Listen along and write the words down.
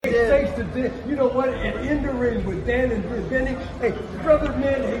to Dan. You know what? And in the ring with Dan and Benny. Hey, brother,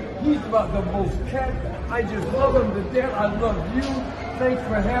 man, hey, he's about the most cat. I just love him to death. I love you. Thanks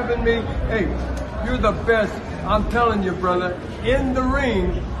for having me. Hey, you're the best. I'm telling you, brother. In the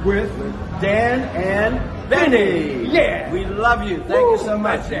ring with Dan and Benny. Yeah. We love you. Thank you so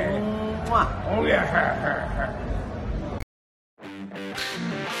much. Mwah. Oh, yeah.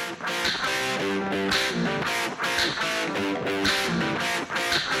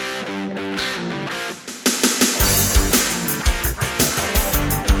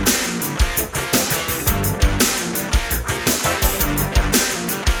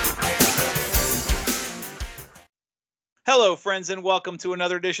 Hello, friends, and welcome to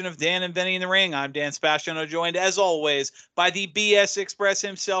another edition of Dan and Benny in the Ring. I'm Dan Sebastiano, joined, as always, by the BS Express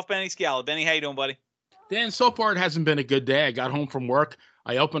himself, Benny Scala. Benny, how you doing, buddy? Dan, so far it hasn't been a good day. I got home from work.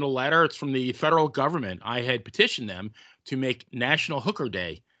 I opened a letter. It's from the federal government. I had petitioned them to make National Hooker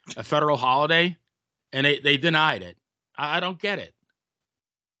Day a federal holiday, and they denied it. I don't get it.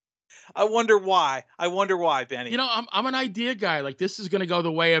 I wonder why. Benny. You know, I'm an idea guy. Like, this is going to go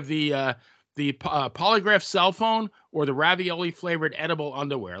the way of the polygraph cell phone or the ravioli flavored edible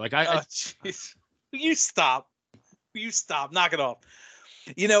underwear. Like, jeez. You stop. Knock it off.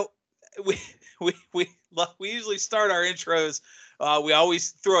 You know, we usually start our intros. We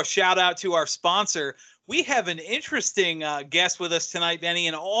always throw a shout out to our sponsor. We have an interesting guest with us tonight, Benny.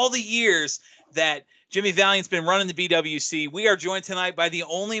 In all the years that Jimmy Valiant's been running the BWC, we are joined tonight by the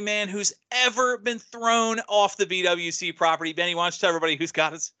only man who's ever been thrown off the BWC property. Benny, why don't you tell everybody who's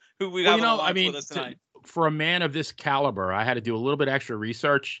got us? Who we got with us tonight? For a man of this caliber, I had to do a little bit extra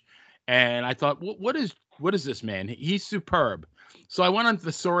research, and I thought, what is this man? He's superb. So I went on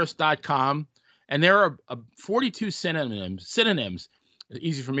thesaurus.com, and there are 42 synonyms,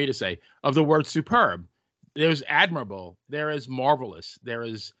 easy for me to say, of the word superb. There's admirable, there is marvelous, there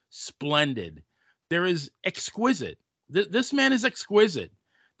is splendid, there is exquisite. This man is exquisite.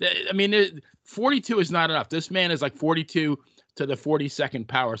 I mean, 42 is not enough. This man is like 42 to the 42nd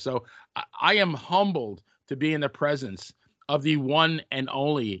power. So I am humbled to be in the presence of the one and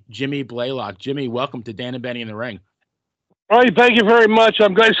only Jimmy Blaylock. Jimmy, welcome to Dan and Benny in the Ring. All right, thank you very much.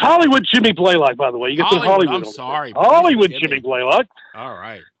 It's Hollywood Jimmy Blaylock, by the way. You get some Hollywood. I'm sorry. Hollywood Jimmy Blaylock. All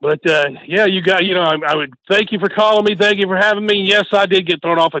right. But, yeah, I would thank you for calling me. Thank you for having me. Yes, I did get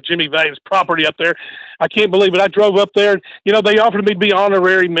thrown off of Jimmy Valiant's property up there. I can't believe it. I drove up there. They offered me to be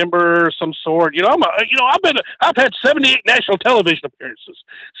honorary member of some sort. I've had 78 national television appearances.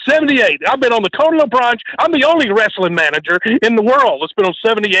 78. I've been on the Conan O'Brien. I'm the only wrestling manager in the world that's been on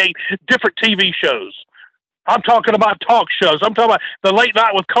 78 different TV shows. I'm talking about talk shows. I'm talking about the Late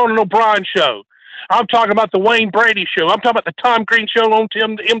Night with Conan O'Brien show. I'm talking about the Wayne Brady show. I'm talking about the Tom Green show on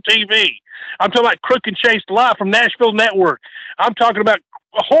MTV. I'm talking about Crook and Chase Live from Nashville Network. I'm talking about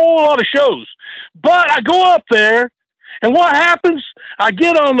a whole lot of shows. But I go up there, and what happens? I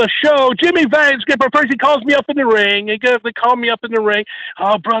get on the show. Jimmy Valiant, first he calls me up in the ring. They call me up in the ring.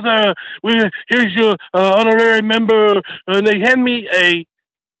 Oh, brother, here's your honorary member. And they hand me a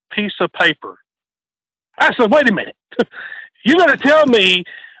piece of paper. I said, wait a minute. You got to tell me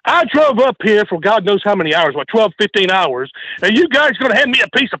I drove up here for God knows how many hours, 12, 15 hours, and you guys going to hand me a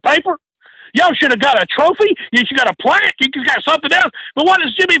piece of paper? Y'all should have got a trophy. You should have got a plaque. You should have got something else. But what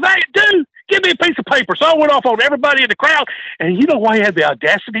does Jimmy Valiant do? Give me a piece of paper. So I went off on everybody in the crowd, and you know why he had the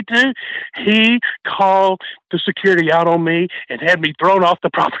audacity to? He called the security out on me and had me thrown off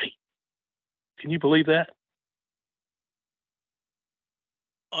the property. Can you believe that?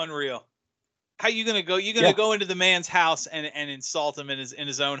 Unreal. How you gonna go? You gonna go into the man's house and insult him in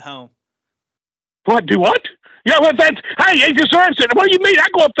his own home? What? Do what? Yeah, well, hey, he deserves it. What do you mean? I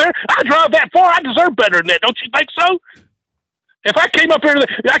go up there. I drive that far. I deserve better than that. Don't you think so? If I came up here,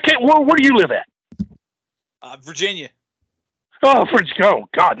 I can't. Where do you live at? Virginia. Oh,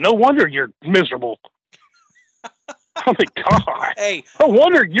 God! No wonder you're miserable. Oh my God! Hey, no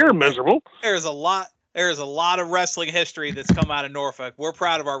wonder you're miserable. There's a lot of wrestling history that's come out of Norfolk. We're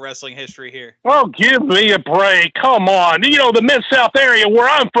proud of our wrestling history here. Oh, give me a break. Come on. The Mid-South area where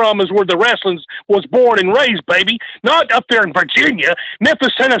I'm from is where the wrestling was born and raised, baby. Not up there in Virginia.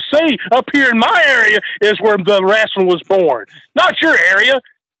 Memphis, Tennessee, up here in my area is where the wrestling was born. Not your area.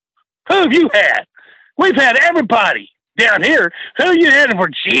 Who have you had? We've had everybody down here. Who you had in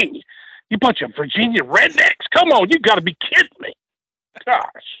Virginia? You bunch of Virginia rednecks? Come on, you got to be kidding me. Gosh.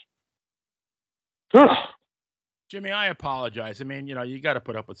 Ugh. Jimmy, I apologize. I mean, you got to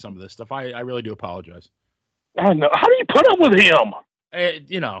put up with some of this stuff. I really do apologize. I know. How do you put up with him?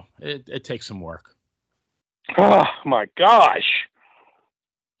 It takes some work. Oh, my gosh.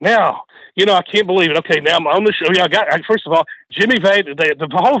 Now, I can't believe it. Okay, now I'm on the show. First of all, Jimmy Valiant, the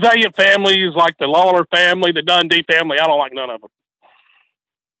whole Valiant family is like the Lawler family, the Dundee family. I don't like none of them.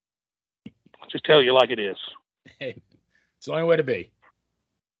 I'll just tell you like it is. Hey, it's the only way to be.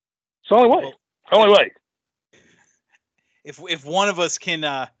 It's the only way. Only way. If one of us can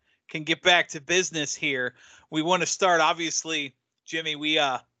get back to business here, we want to start. Obviously, Jimmy, we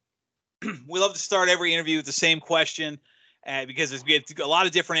love to start every interview with the same question. Because we get a lot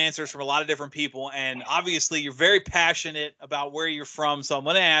of different answers from a lot of different people, and obviously you're very passionate about where you're from. So I'm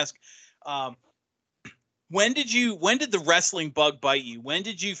going to ask, when did the wrestling bug bite you? When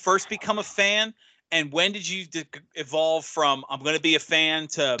did you first become a fan, and when did you evolve from I'm going to be a fan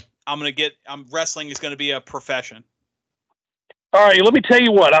to wrestling is going to be a profession? All right, let me tell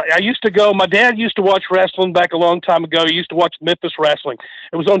you what. I used to go. My dad used to watch wrestling back a long time ago. He used to watch Memphis wrestling.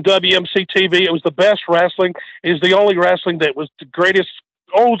 It was on WMC TV. It was the best wrestling. It was the only wrestling that was the greatest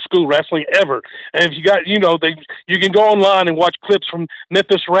old school wrestling ever. And if you got, you can go online and watch clips from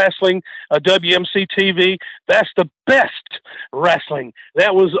Memphis wrestling, WMC TV. That's the best wrestling.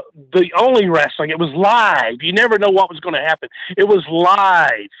 That was the only wrestling. It was live. You never know what was going to happen. It was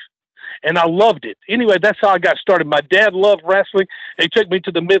live. And I loved it. Anyway, that's how I got started. My dad loved wrestling. He took me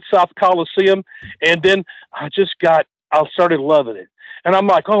to the Mid-South Coliseum, and then I started loving it. And I'm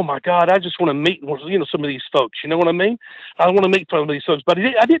like, oh my God, I just want to meet, some of these folks. You know what I mean? I want to meet some of these folks, but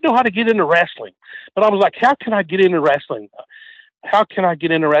I didn't know how to get into wrestling. But I was like, how can I get into wrestling? How can I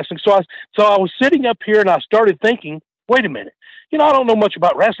get into wrestling? So I was sitting up here and I started thinking, wait a minute. I don't know much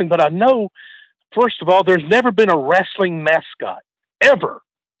about wrestling, but I know, first of all, there's never been a wrestling mascot ever.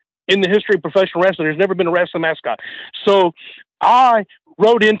 In the history of professional wrestling, there's never been a wrestling mascot. So I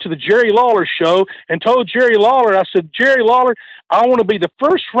wrote into the Jerry Lawler show and told Jerry Lawler, I said, Jerry Lawler, I want to be the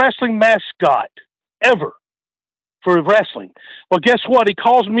first wrestling mascot ever for wrestling. Well, guess what? He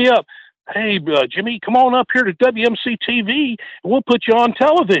calls me up. Hey, Jimmy, come on up here to WMC TV and we'll put you on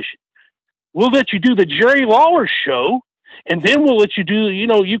television. We'll let you do the Jerry Lawler show. And then we'll let you do,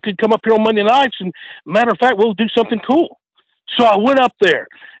 you could come up here on Monday nights. And matter of fact, we'll do something cool. So I went up there,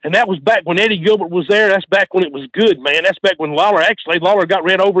 and that was back when Eddie Gilbert was there. That's back when it was good, man. That's back when Lawler got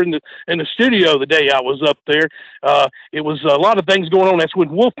ran over in the studio the day I was up there. It was a lot of things going on. That's when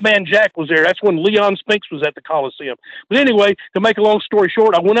Wolfman Jack was there. That's when Leon Spinks was at the Coliseum. But anyway, to make a long story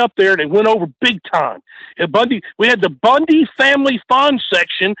short, I went up there, and it went over big time. We had the Bundy Family Fun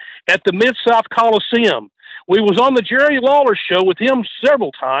section at the Mid-South Coliseum. We was on the Jerry Lawler show with him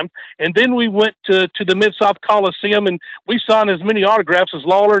several times, and then we went to the Mid-South Coliseum, and we signed as many autographs as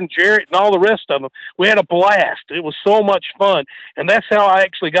Lawler and Jarrett and all the rest of them. We had a blast. It was so much fun, and that's how I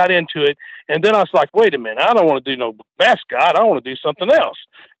actually got into it. And then I was like, wait a minute, I don't want to do no mascot. I want to do something else.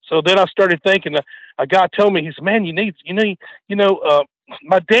 So then I started thinking, a guy told me, he said, man,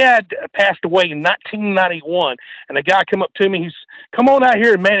 my dad passed away in 1991, and a guy come up to me, he said, come on out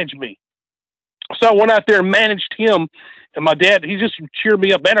here and manage me. So I went out there and managed him, and my dad, he just cheered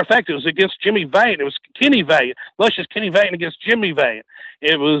me up. Matter of fact, it was against Jimmy Valiant. It was Kenny Valiant, luscious Kenny Valiant against Jimmy Valiant.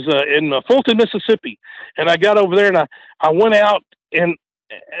 It was in Fulton, Mississippi. And I got over there, and I went out and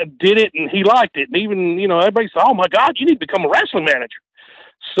did it, and he liked it. And even, everybody said, oh, my God, you need to become a wrestling manager.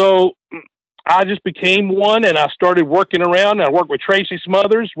 So I just became one, and I started working around. I worked with Tracy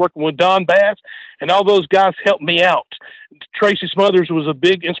Smothers, working with Don Bass, and all those guys helped me out. Tracy Smothers was a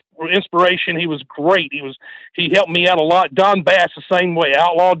big inspiration. He was great. He helped me out a lot. Don Bass, the same way.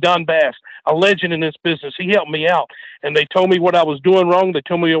 Outlaw Don Bass, a legend in this business. He helped me out, and they told me what I was doing wrong. They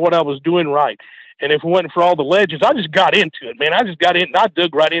told me what I was doing right. And if it wasn't for all the legends, I just got into it, man. I just got in, and I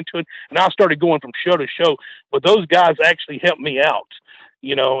dug right into it, and I started going from show to show. But those guys actually helped me out.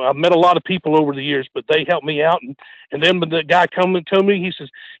 I've met a lot of people over the years, but they helped me out. And then the guy come and told me, he says,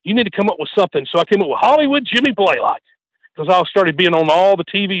 you need to come up with something. So I came up with Hollywood Jimmy Blaylock, because I started being on all the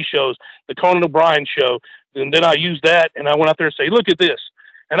TV shows, the Conan O'Brien show. And then I used that, and I went out there and say, look at this.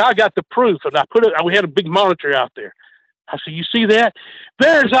 And I got the proof, and we had a big monitor out there. I said, you see that?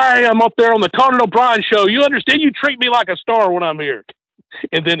 There's I am up there on the Conan O'Brien show. You understand? You treat me like a star when I'm here.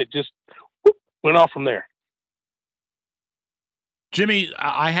 And then it just went off from there. Jimmy,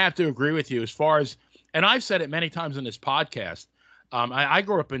 I have to agree with you as far as, and I've said it many times in this podcast. I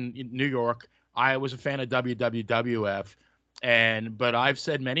grew up in New York. I was a fan of WWF, but I've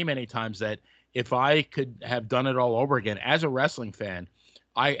said many, many times that if I could have done it all over again as a wrestling fan,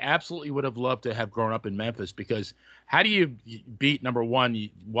 I absolutely would have loved to have grown up in Memphis, because how do you beat, number one,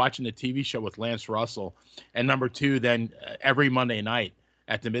 watching the TV show with Lance Russell, and number two, then every Monday night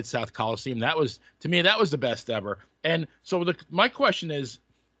at the Mid-South Coliseum? That was, to me, that was the best ever. And so my question is,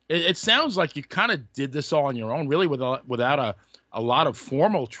 it sounds like you kind of did this all on your own, really, without a lot of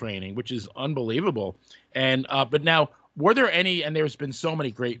formal training, which is unbelievable. And but now, were there any? And there's been so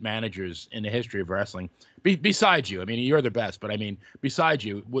many great managers in the history of wrestling. Besides you, I mean, you're the best. But I mean, besides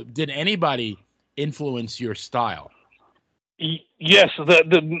you, did anybody influence your style? Yes,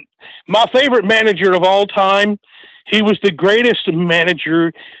 my favorite manager of all time. He was the greatest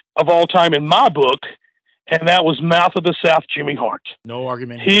manager of all time in my book, and that was Mouth of the South, Jimmy Hart. No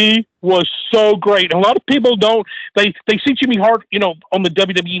argument. He was so great. And a lot of people don't. They see Jimmy Hart, on the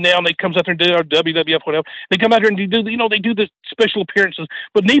WWE now, and they comes out there and do our WWF, whatever. They come out there and they do the special appearances.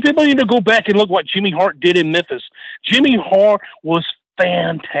 But people need to go back and look what Jimmy Hart did in Memphis. Jimmy Hart was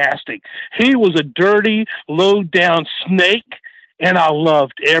fantastic. He was a dirty, low-down snake, and I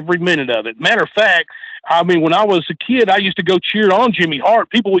loved every minute of it. Matter of fact, I mean, when I was a kid, I used to go cheer on Jimmy Hart.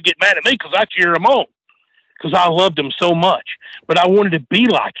 People would get mad at me because I cheered him on because I loved him so much. But I wanted to be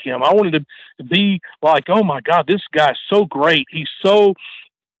like him. I wanted to be like, oh, my God, this guy's so great. He's so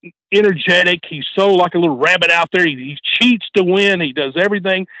energetic. He's so like a little rabbit out there. He cheats to win. He does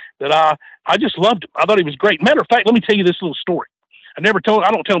everything that I just loved him. I thought he was great. Matter of fact, let me tell you this little story. I don't tell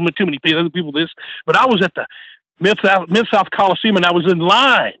too many other people this, but I was at the Mid-South Coliseum, and I was in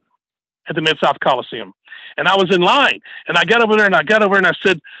line at the Mid-South Coliseum. And I was in line, and I got over there, and I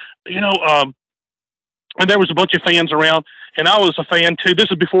said, and there was a bunch of fans around, and I was a fan too.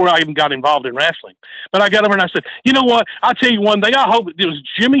 This is before I even got involved in wrestling. But I got over and I said, you know what? I'll tell you one thing. I hope it was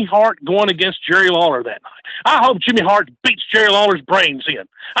Jimmy Hart going against Jerry Lawler that night. I hope Jimmy Hart beats Jerry Lawler's brains in.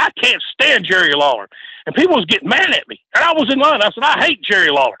 I can't stand Jerry Lawler. And people was getting mad at me. And I was in line. I said, I hate Jerry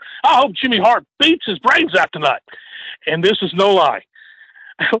Lawler. I hope Jimmy Hart beats his brains out tonight. And this is no lie.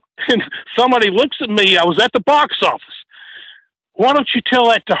 And somebody looks at me. I was at the box office. Why don't you tell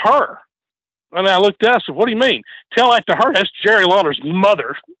that to her? And I looked at her. I said, what do you mean? Tell that to her. That's Jerry Lawler's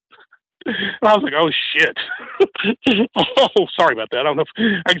mother. And I was like, oh, shit. Oh, sorry about that. I don't know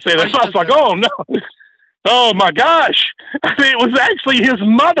if I can say that. So I was like, oh, no. Oh, my gosh. I mean, it was actually his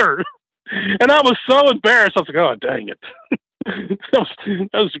mother. And I was so embarrassed. I was like, oh, dang it. that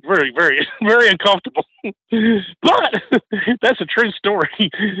was very, very, very uncomfortable. But that's a true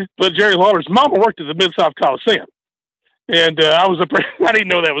story. But Jerry Lawler's mama worked at the Mid-South Coliseum. And I didn't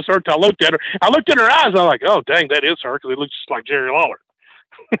know that was her until I looked at her. I looked in her eyes. I was like, oh, dang, that is her because it looks just like Jerry Lawler.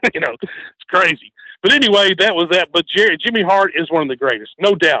 It's crazy. But anyway, that was that. But Jimmy Hart is one of the greatest,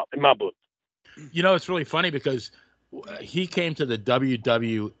 no doubt, in my book. It's really funny because he came to the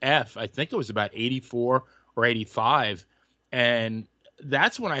WWF, I think it was about 84 or 85. And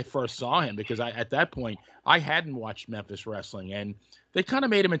that's when I first saw him because at that point, I hadn't watched Memphis wrestling. And they kind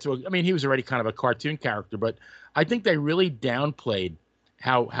of made him into he was already kind of a cartoon character, but I think they really downplayed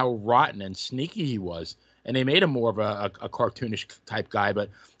how rotten and sneaky he was. And they made him more of a cartoonish type guy. But,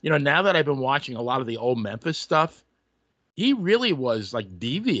 now that I've been watching a lot of the old Memphis stuff, he really was like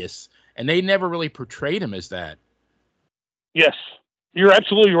devious. And they never really portrayed him as that. Yes, you're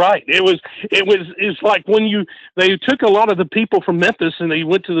absolutely right. It's like when they took a lot of the people from Memphis and they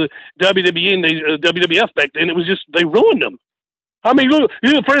went to the WWE and the WWF back then. It was just, they ruined them. I mean, look,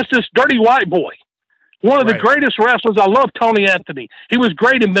 for instance, Dirty White Boy, one of the greatest wrestlers. I love Tony Anthony. He was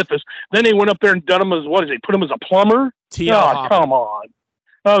great in Memphis. Then they went up there and done him as, put him as a plumber? Oh, come on.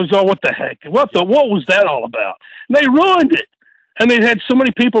 So what the heck? What was that all about? And they ruined it. And they had so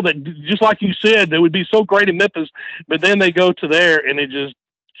many people that, just like you said, they would be so great in Memphis, but then they go to there and they just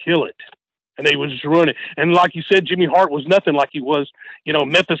kill it. And they would just ruin it. And like you said, Jimmy Hart was nothing like he was,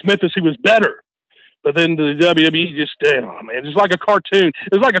 Memphis, he was better. But then the WWE just, it's like a cartoon.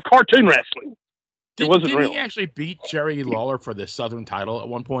 It was like a cartoon wrestling. It wasn't real. Did he actually beat Jerry Lawler for the Southern title at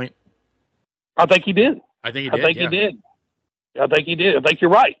one point? I think he did. I think he did. I think you're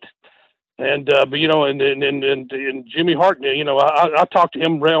right. And, but, and Jimmy Hart, I talk to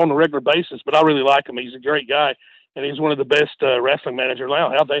him on a regular basis, but I really like him. He's a great guy, and he's one of the best wrestling managers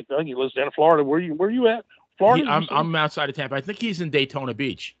now. I think he lives down in Florida. Where you at? Florida? I'm outside of Tampa. I think he's in Daytona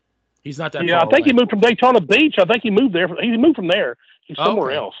Beach. He's not that. Yeah, far I think away. He moved from Daytona Beach. I think he moved there. He moved from there. He's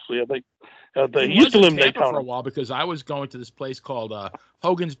somewhere else. Yeah, he used to live in Daytona for a while because I was going to this place called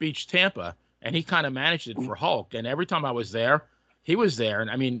Hogan's Beach, Tampa, and he kind of managed it for Hulk. And every time I was there, he was there. And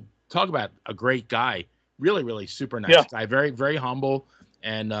I mean, talk about a great guy. Really, really super nice guy. Very, very humble.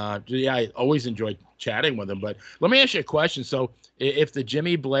 And I always enjoyed chatting with him. But let me ask you a question. So if the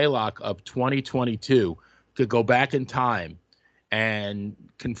Jimmy Blaylock of 2022 could go back in time and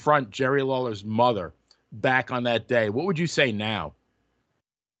confront Jerry Lawler's mother back on that day, what would you say now?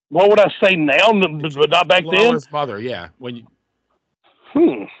 What would I say now, but not back then? Lawler's mother, yeah.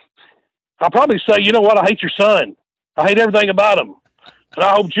 I'll probably say, you know what? I hate your son. I hate everything about him. And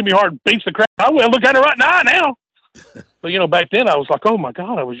I hope Jimmy Hart beats the crap. I will look at it right now. But back then I was like, oh my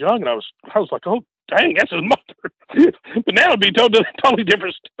God, I was young, and I was like, oh dang, that's his mother. But now it'd be a totally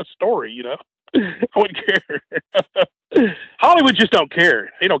different story. I wouldn't care. Hollywood just don't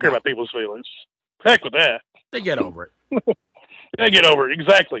care. They don't care about people's feelings. Heck with that. They get over it. They get over it.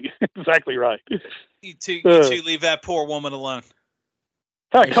 Exactly. Exactly right. You two leave that poor woman alone.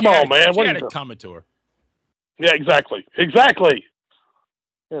 Hey, come on, man. What had it coming to her? Yeah, exactly.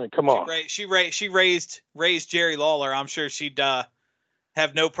 Yeah, come on. She raised Jerry Lawler. I'm sure she'd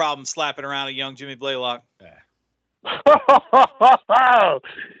have no problem slapping around a young Jimmy Blaylock.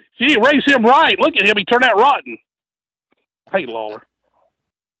 She raised him right. Look at him. He turned out rotten. I hate Lawler.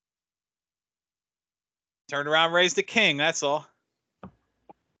 Turned around and raised the king. That's all.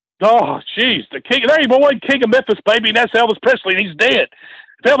 Oh, jeez. The king. There ain't one king of Memphis, baby, and that's Elvis Presley, and he's dead.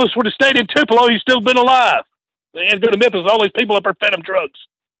 If Elvis would have stayed in Tupelo, he'd still been alive. They had to go to Memphis. All these people up there fed him drugs.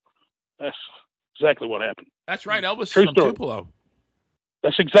 That's exactly what happened. That's right. Elvis True from story. Tupelo.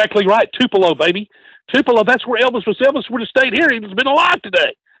 That's exactly right. Tupelo, baby. Tupelo, that's where Elvis was. Elvis would have stayed here. He would have been alive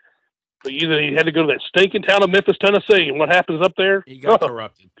today. But he had to go to that stinking town of Memphis, Tennessee. And what happens up there? He got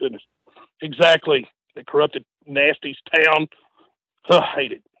corrupted. Goodness. Exactly. The corrupted, nasty town. I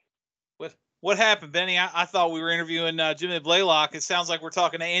hate it. What happened, Benny? I thought we were interviewing Jimmy Blaylock. It sounds like we're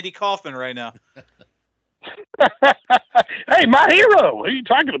talking to Andy Kaufman right now. Hey, my hero. What are you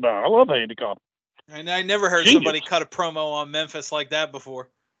talking about? I love Andy Kaufman. And I never heard somebody cut a promo on Memphis like that before.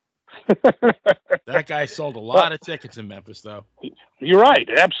 That guy sold a lot of tickets in Memphis, though. You're right.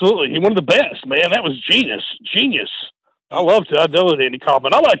 Absolutely. He's one of the best, man. That was genius. I loved Andy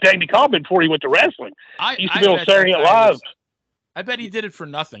Kaufman. I liked Andy Kaufman before he went to wrestling. He used to be on Saturday Night Live. I bet he did it for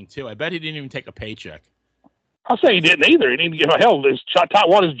nothing, too. I bet he didn't even take a paycheck. I'll say he didn't either. He didn't give a hell. As top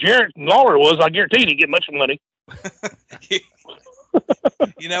one as Jarrett Lawler was, I guarantee he didn't get much money.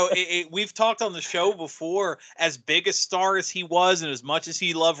 We've talked on the show before, as big a star as he was and as much as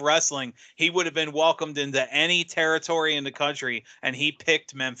he loved wrestling, he would have been welcomed into any territory in the country, and he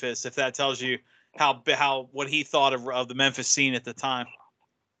picked Memphis, if that tells you what he thought of the Memphis scene at the time.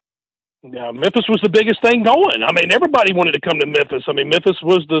 Yeah, Memphis was the biggest thing going. I mean, everybody wanted to come to Memphis. I mean, Memphis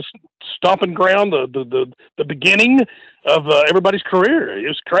was the stomping ground, the beginning of everybody's career. It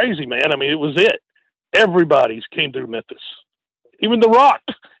was crazy, man. I mean, it was it. Everybody's came through Memphis. Even The Rock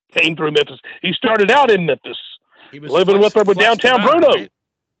came through Memphis. He started out in Memphis. He was living with downtown Bruno. Right?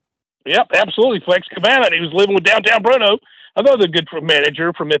 Yep, absolutely. Flex Cabana. He was living with downtown Bruno. Another good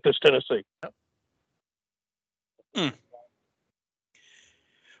manager from Memphis, Tennessee.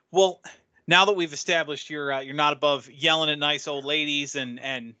 Well, now that we've established you're not above yelling at nice old ladies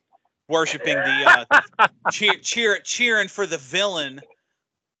and worshiping the cheering for the villain.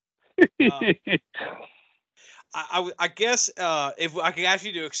 I guess if I could ask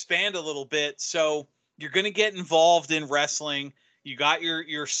you to expand a little bit. So you're going to get involved in wrestling. You got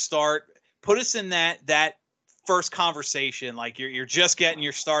your start. Put us in that first conversation. Like you're just getting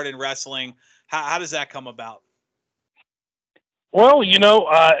your start in wrestling. How does that come about? Well,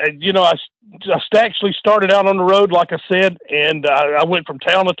 I actually started out on the road, like I said, and I went from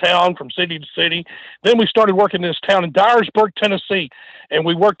town to town, from city to city. Then we started working in this town in Dyersburg, Tennessee, and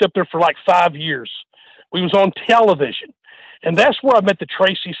we worked up there for like 5 years. We was on television, and that's where I met the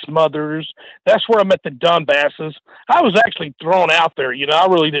Tracy Smothers. That's where I met the Don Basses. I was actually thrown out there. I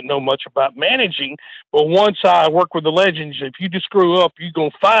really didn't know much about managing, but once I worked with the legends, if you just screw up, you're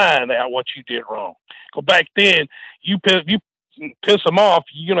going to find out what you did wrong. Because back then, you piss them off,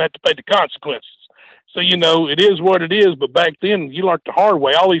 you're going to have to pay the consequences. So, it is what it is, but back then, you learned the hard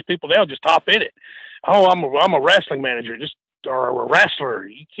way. All these people now just hop in it. Oh, I'm a wrestling manager, or a wrestler.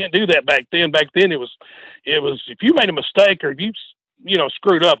 You can't do that back then. Back then, it was if you made a mistake or if you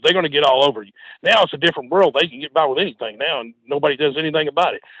screwed up, they're going to get all over you. Now it's a different world. They can get by with anything now, and nobody does anything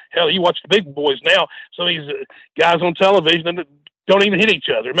about it. Hell, you watch the big boys now. Some of these guys on television that don't even hit each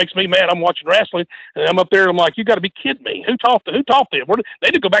other. It makes me mad. I'm watching wrestling, and I'm up there, and I'm like, you got to be kidding me. Who taught them? They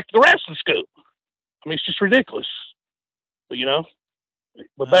need to go back to the wrestling school. I mean, it's just ridiculous.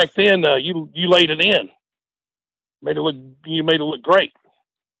 But back then, you laid it in. You made it look great.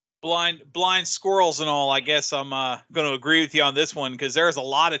 Blind squirrels and all. I guess I'm going to agree with you on this one, because there's a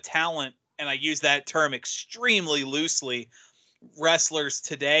lot of talent, and I use that term extremely loosely, wrestlers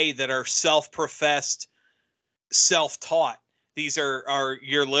today that are self-professed, self-taught. These are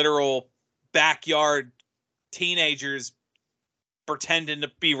your literal backyard teenagers pretending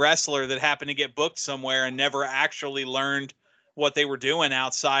to be wrestler that happened to get booked somewhere and never actually learned what they were doing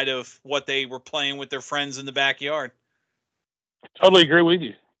outside of what they were playing with their friends in the backyard. Totally agree with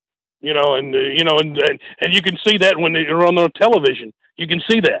you. And you can see that when you're on the television. You can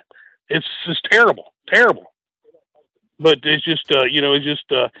see that. It's just terrible. but it's just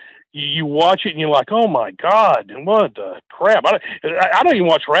you watch it and you're like, oh my God, and what the crap? I don't even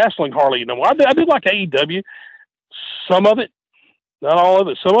watch wrestling hardly anymore. I do like AEW, some of it, not all of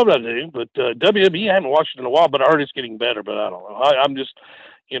it. Some of it I do, but WWE I haven't watched it in a while. But I heard it's getting better. But I don't know. I'm just,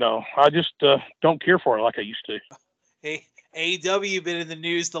 I just don't care for it like I used to. Hey, AEW been in the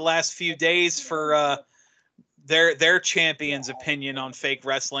news the last few days for their champion's opinion on fake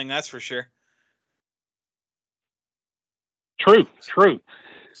wrestling. That's for sure. True.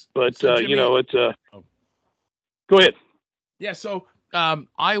 But So, Jimmy, it's Go ahead. Yeah, so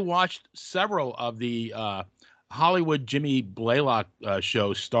I watched several of the Hollywood Jimmy Blaylock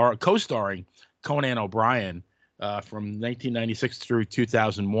shows co-starring Conan O'Brien from 1996 through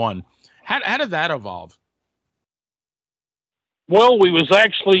 2001. How did that evolve? Well, we was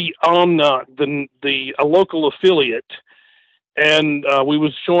actually on a local affiliate, and we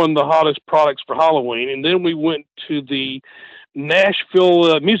was showing the hottest products for Halloween, and then we went to the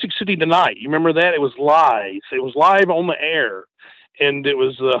Nashville Music City Tonight. You remember that? It was live. It was live on the air, and it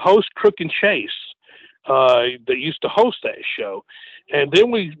was host Crook and Chase that used to host that show. And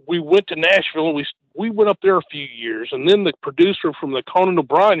then we went to Nashville, and we went up there a few years, and then the producer from the Conan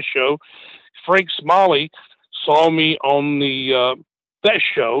O'Brien show, Frank Smalley, saw me on the that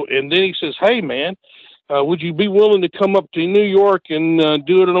show, and then he says, "Hey man, would you be willing to come up to New York and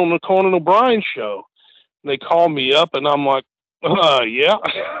do it on the Conan O'Brien show?" And they called me up, and I'm like, "Yeah,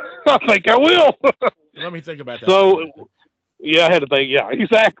 I think I will." Let me think about that. So, yeah, I had to think. Yeah,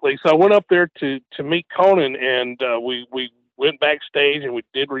 exactly. So I went up there to meet Conan, and we went backstage and we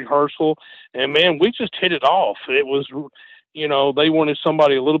did rehearsal, and man, we just hit it off. It was, they wanted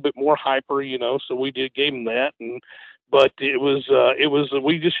somebody a little bit more hyper, so we gave him that, but it was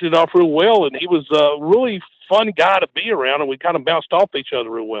we just hit it off real well, and he was a really fun guy to be around, and we kind of bounced off each other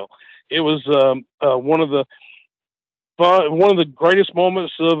real well. It was one of the greatest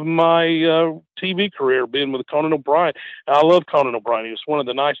moments of my TV career, being with Conan O'Brien. I love Conan O'Brien. He was one of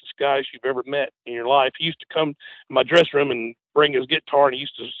the nicest guys you've ever met in your life. He used to come in my dressing room and bring his guitar, and he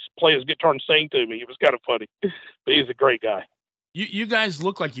used to play his guitar and sing to me. It was kind of funny, but he's a great guy. You guys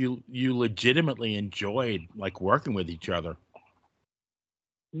look like you legitimately enjoyed like working with each other.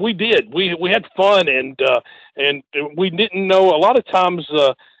 We did. We had fun, and we didn't know. A lot of times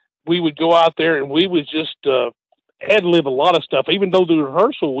we would go out there and we would just ad lib a lot of stuff. Even though the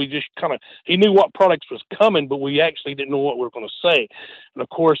rehearsal, we just he knew what products was coming, but we actually didn't know what we were going to say. And of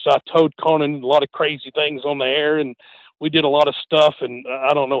course, I told Conan a lot of crazy things on the air, and we did a lot of stuff. And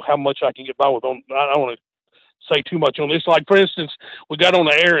I don't know how much I can get by with on. I don't want to say too much on this. Like, for instance, we got on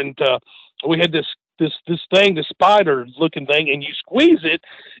the air and we had this thing, the spider looking thing, and you squeeze it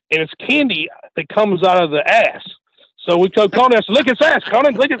and it's candy that comes out of the ass. So we told Conan, I said, "Lick his ass,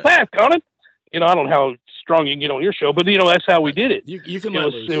 Conan, lick his ass, Conan." I don't know how strong you can get on your show, but that's how we did it. You can let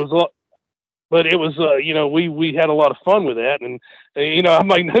loose. It was a lot, but it was we had a lot of fun with that, and I'm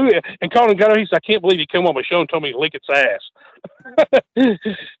like, who? And Conan got on. He said, "I can't believe you came on my show and told me to lick its ass."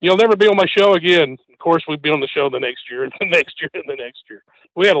 You'll never be on my show again. Of course, we'd be on the show the next year, and the next year, and the next year.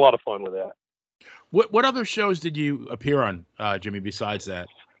 We had a lot of fun with that. What other shows did you appear on, Jimmy, besides that?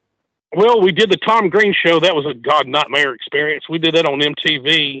 Well, we did the Tom Green show. That was a God nightmare experience. We did that on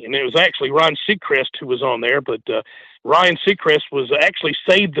MTV, and it was actually Ryan Seacrest who was on there, but Ryan Seacrest was actually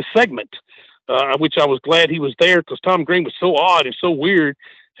saved the segment, which I was glad he was there, because Tom Green was so odd and so weird.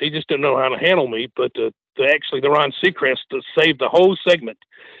 He just didn't know how to handle me, but the Ryan Seacrest saved the whole segment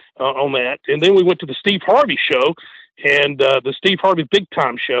on that. And then we went to the Steve Harvey show, and the Steve Harvey Big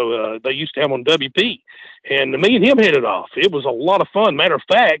Time show they used to have on WB. And me and him hit it off. It was a lot of fun. Matter of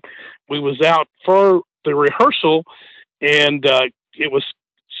fact, we was out for the rehearsal, and it was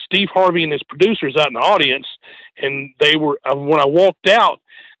Steve Harvey and his producers out in the audience. And they were, when I walked out,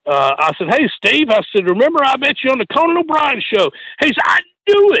 I said, "Hey, Steve," I said, "remember I met you on the Conan O'Brien show?" He said, "I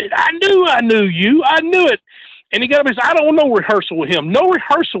knew it. I knew you. I knew it." And he got up and said, "I don't want no rehearsal with him. No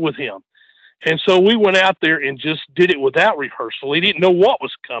rehearsal with him." And so we went out there and just did it without rehearsal. He didn't know what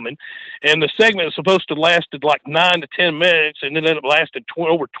was coming. And the segment was supposed to lasted like 9 to 10 minutes, and it ended up lasting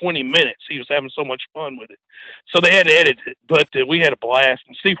over 20 minutes. He was having so much fun with it. So they had to edit it, but we had a blast.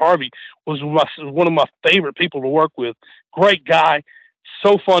 And Steve Harvey was one of my favorite people to work with. Great guy,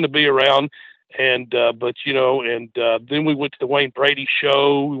 so fun to be around. And then we went to the Wayne Brady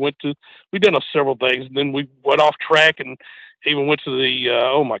show. We did several things, and then we went off track and even went to the,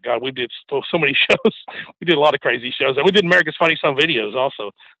 oh my God, we did so many shows. We did a lot of crazy shows. And we did America's Funniest Home Videos also.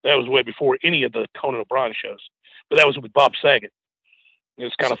 That was way before any of the Conan O'Brien shows. But that was with Bob Saget. It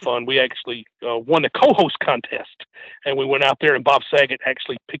was kind of fun. We actually won the co-host contest. And we went out there, and Bob Saget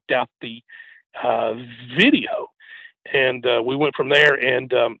actually picked out the video. And we went from there. And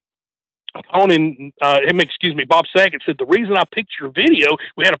Bob Saget said, the reason I picked your video,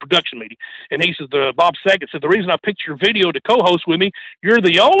 we had a production meeting, and he says, Bob Saget said, the reason I picked your video to co-host with me, you're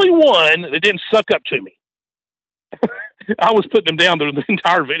the only one that didn't suck up to me. I was putting him down the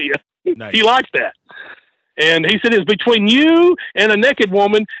entire video. Nice. He liked that. And he said, it's between you and a naked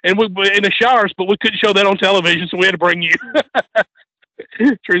woman and we in the showers, but we couldn't show that on television, so we had to bring you.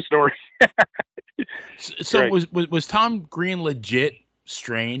 True story. So was Tom Green legit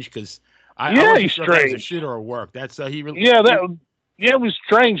strange? Because I he's wasn't sure if that was strange. a shit or a work. That's he really. Yeah, it was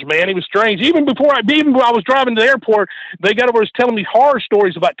strange, man. He was strange. Even when I was driving to the airport, they got over was telling me horror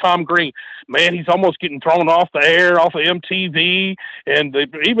stories about Tom Green. Man, he's almost getting thrown off the air, off of MTV. And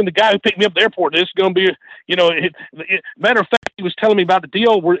even the guy who picked me up at the airport, this is going to be, matter of fact, he was telling me about the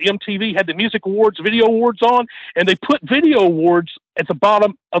deal where MTV had the music awards, video awards on, and they put video awards at the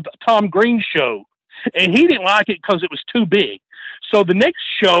bottom of the Tom Green show. And he didn't like it because it was too big. So the next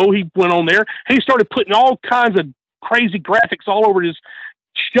show he went on there, he started putting all kinds of crazy graphics all over his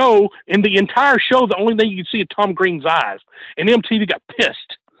show, and the entire show, the only thing you could see is Tom Green's eyes. And MTV got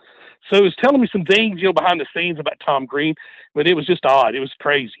pissed. So he was telling me some things, behind the scenes about Tom Green, but it was just odd. It was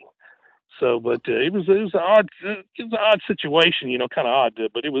crazy. So, but it was an odd situation, kind of odd.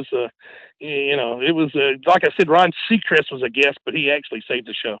 But it was, it was like I said, Ryan Seacrest was a guest, but he actually saved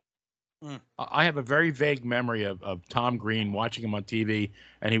the show. I have a very vague memory of Tom Green, watching him on TV,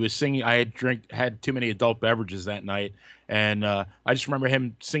 and he was singing. I had too many adult beverages that night, and I just remember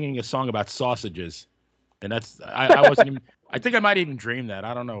him singing a song about sausages, and I wasn't even. I think I might even dream that.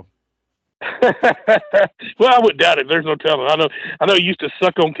 I don't know. Well, I wouldn't doubt it. There's no telling. I know he used to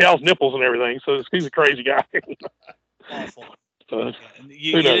suck on Cal's nipples and everything, so he's a crazy guy. Awful. So,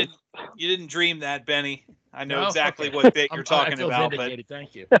 you didn't dream that, Benny. I know exactly what bit you're talking about, but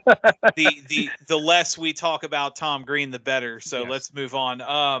thank you. the less we talk about Tom Green, the better. So let's move on.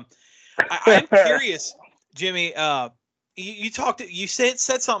 I'm curious, Jimmy. You said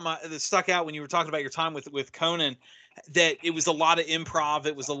something that stuck out when you were talking about your time with Conan, that it was a lot of improv.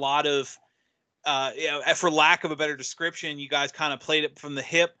 It was a lot of, for lack of a better description, you guys kind of played it from the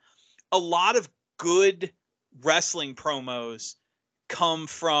hip. A lot of good wrestling promos come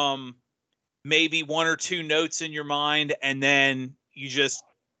from maybe one or two notes in your mind, and then you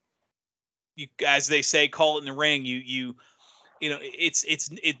as they say, call it in the ring.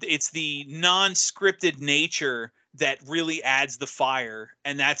 It's the non-scripted nature that really adds the fire,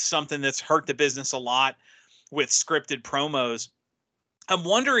 and that's something that's hurt the business a lot with scripted promos. I'm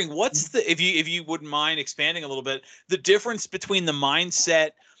wondering if you wouldn't mind expanding a little bit, the difference between the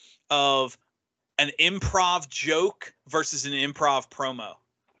mindset of an improv joke versus an improv promo.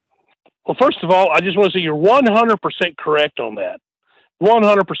 Well, first of all, I just want to say you're 100% correct on that.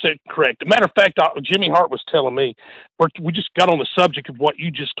 100% correct. As a matter of fact, Jimmy Hart was telling me, we just got on the subject of what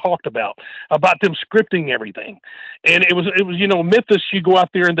you just talked about them scripting everything. And it was, Memphis, you go out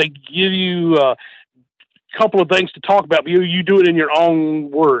there and they give you a couple of things to talk about, but you do it in your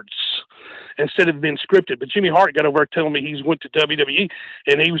own words instead of being scripted. But Jimmy Hart got over there telling me he's went to WWE,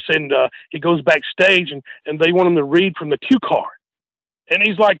 and he was saying he goes backstage and they want him to read from the cue card. And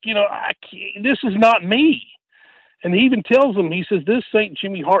he's like, this is not me. And he even tells them, he says, this ain't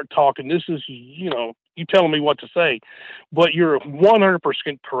Jimmy Hart talking. This is, you telling me what to say. But you're 100%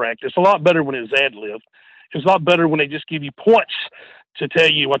 correct. It's a lot better when it's ad-lib. It's a lot better when they just give you points to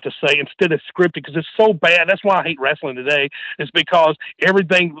tell you what to say instead of scripted, because it's so bad. That's why I hate wrestling today. It's because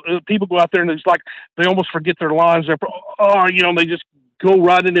everything, people go out there and it's like they almost forget their lines. They just go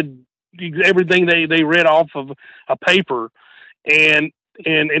right into everything they read off of a paper. And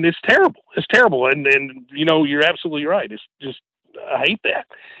it's terrible. It's terrible. And you're absolutely right. It's just, I hate that.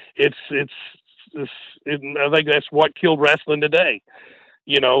 I think that's what killed wrestling today.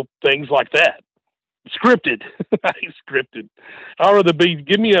 Things like that. Scripted. I hate scripted. I'd rather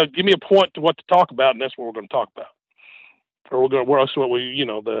give me a point to what to talk about, and that's what we're going to talk about. Or that's what we,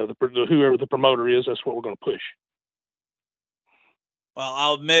 whoever the promoter is, that's what we're going to push. Well,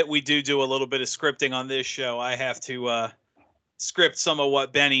 I'll admit we do a little bit of scripting on this show. I have to script some of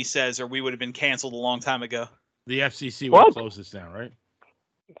what Benny says, or we would have been canceled a long time ago. The FCC will close this down, right?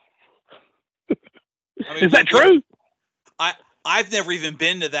 Is that true? I've never even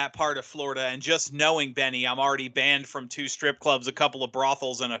been to that part of Florida, and just knowing Benny, I'm already banned from 2 strip clubs, a couple of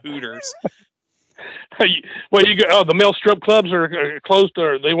brothels, and a Hooters. The male strip clubs are closed,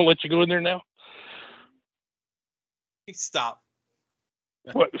 or they won't let you go in there now? Stop.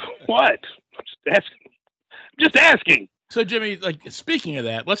 What? I'm just asking. So Jimmy, like speaking of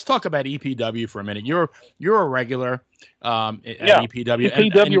that, let's talk about EPW for a minute. You're a regular at EPW.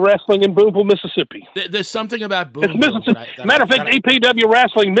 EPW Wrestling in Boonville, Mississippi. There's something about It's Boonville. Mississippi. Matter of fact, EPW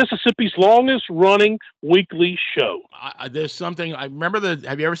Wrestling, Mississippi's longest running weekly show. There's something. I remember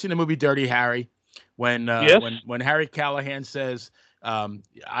have you ever seen the movie Dirty Harry? When Yes. when Harry Callahan says, in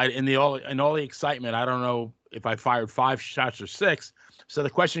all the excitement, I don't know if I fired 5 shots or 6. So the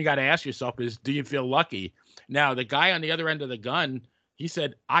question you got to ask yourself is, do you feel lucky? Now, the guy on the other end of the gun, he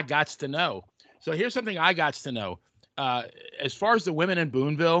said, I gots to know. So here's something I gots to know. As far as the women in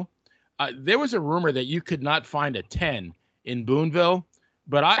Boonville, there was a rumor that you could not find a 10 in Boonville.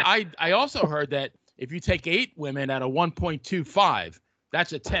 But I also heard that if you take 8 women at a 1.25,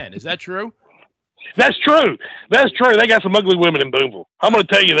 that's a 10. Is that true? That's true. That's true. They got some ugly women in Boonville. I'm going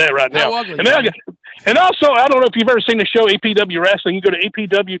to tell you that right now. Ugly, and also, I don't know if you've ever seen the show EPW Wrestling. You go to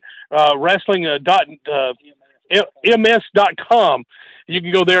EPW ms.com. You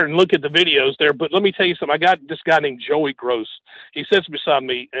can go there and look at the videos there. But let me tell you something. I got this guy named Joey Gross. He sits beside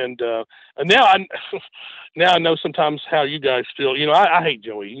me, and now I know sometimes how you guys feel. You know, I hate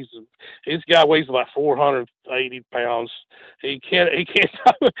Joey. His guy weighs about 480 pounds. He can't.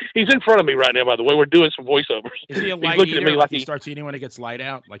 He's in front of me right now. By the way, we're doing some voiceovers. Is he a light He's looking eater? at me like he starts eating when it gets light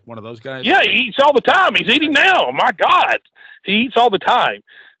out, like one of those guys? Yeah, he eats all the time. He's eating now. My God, he eats all the time.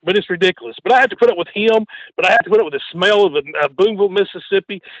 But it's ridiculous. But I have to put up with him. But I have to put up with the smell of Boonville,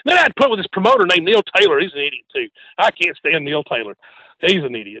 Mississippi. Then I have to put up with this promoter named Neil Taylor. He's an idiot too. I can't stand Neil Taylor. He's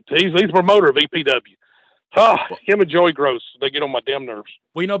an idiot. He's a promoter of EPW. Him and Joey Gross, they get on my damn nerves.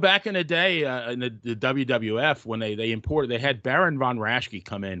 Well, you know, back in the day in the WWF, when they had Baron Von Raschke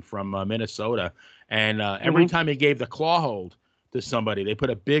come in from Minnesota, and every time he gave the claw hold to somebody, they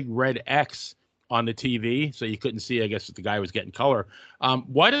put a big red X on the TV, so you couldn't see, I guess, if the guy was getting color.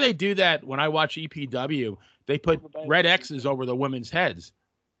 Why do they do that when I watch EPW? They put red X's over the women's heads.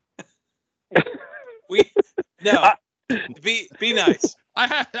 Be nice.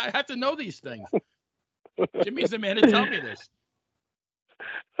 I have to know these things. Jimmy's the man to tell me this.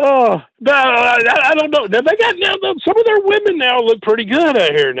 Oh, no, I don't know. Now, they got some of their women now look pretty good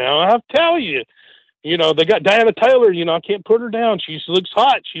out here now. I'll tell you. You know, they got Diana Taylor. You know, I can't put her down. She looks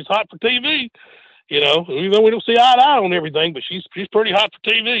hot. She's hot for TV. You know, even though we don't see eye to eye on everything, but she's pretty hot for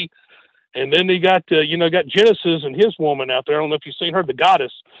TV. And then they got got Genesis and his woman out there. I don't know if you've seen her, the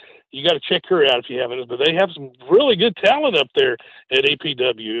Goddess. You got to check her out if you haven't. But they have some really good talent up there at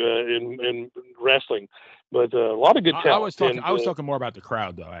APW in wrestling. But a lot of good talent. I was talking more about the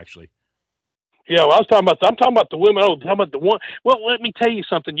crowd, though, actually. Yeah, well, I'm talking about the women. I'm talking about the one. Well, let me tell you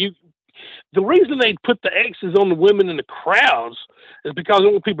something. The reason they put the X's on the women in the crowds is because they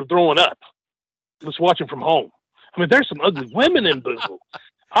don't want people throwing up. Just watching from home. I mean, there's some ugly women in Boonville.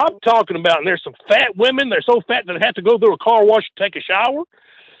 I'm talking about, and there's some fat women. They're so fat that they have to go through a car wash to take a shower.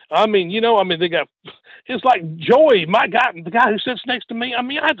 I mean, they got, it's like Joey, my guy, the guy who sits next to me. I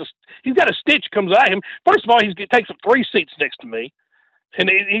mean, he's got a stitch comes out of him. First of all, he takes up 3 seats next to me. And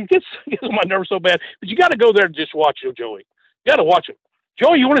he gets on my nerves so bad. But you got to go there and just watch Joey. You got to watch him.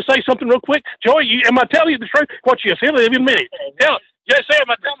 Joey, you want to say something real quick? Joey, am I telling you the truth? What you feel every minute? Tell it. Yes, Sam,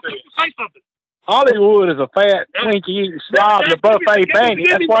 I tell you. Say something. Hollywood is a fat, slinky eating slob, the buffet bandit.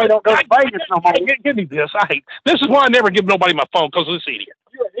 That's why he don't go to Vegas no more. Give me this. This is why I never give nobody my phone, because of this idiot.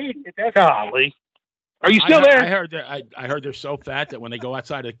 You're an idiot. That's golly. Are you still there? I heard they're so fat that when they go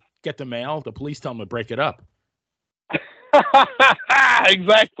outside to get the mail, the police tell them to break it up.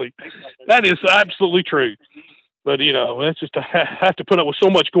 Exactly. That is absolutely true. But, that's just, I have to put up with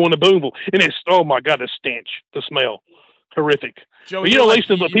so much going to Boonville. And it's, oh my God, the stench, the smell. Horrific. Joe, but, at least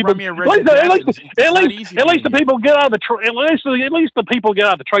the people, at least the people get out of the people get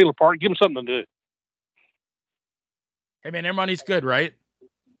out of the trailer park, give them something to do. Hey man, their money's good, right?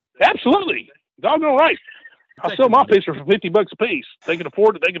 Absolutely. Doggone right. I sell my picture for $50 a piece. They can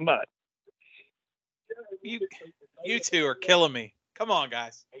afford it, they can buy it. You two are killing me. Come on,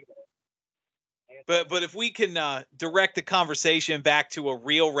 guys. But if we can direct the conversation back to a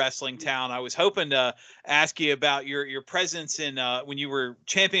real wrestling town, I was hoping to ask you about your presence in when you were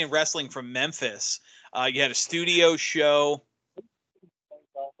champion wrestling from Memphis. You had a studio show.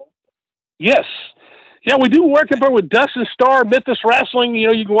 Yes. Yeah, we do work up there with Dustin Starr, Memphis Wrestling.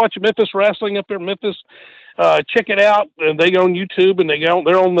 You can watch Memphis Wrestling up there in Memphis. Check it out. And they go on YouTube, and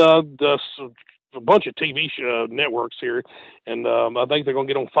they're on a bunch of TV show networks here, and I think they're going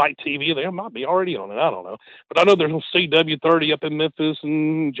to get on Fight TV. They might be already on it. I don't know, but I know there's on CW30 up in Memphis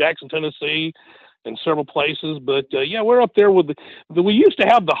and Jackson, Tennessee, and several places. But yeah, we're up there with we used to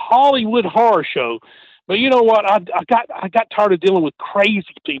have the Hollywood Horror Show, But you know what? I got tired of dealing with crazy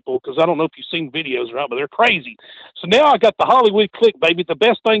people, because I don't know if you've seen videos or not, but they're crazy. So now I got the Hollywood Click, baby, the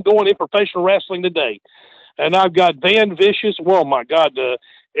best thing going in professional wrestling today. And I've got Van Vicious. Well, my God,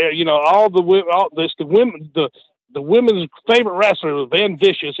 all the women's favorite wrestler, Van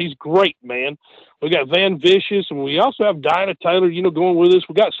Vicious. He's great, man. We got Van Vicious, and we also have Diana Taylor, going with us.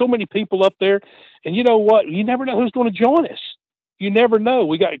 We got so many people up there, and you know what? You never know who's going to join us. You never know.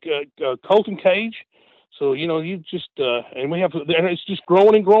 We got Colton Cage. So, and we have, and it's just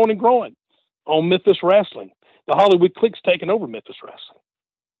growing and growing and growing on Memphis Wrestling. The Hollywood Click's taking over Memphis Wrestling.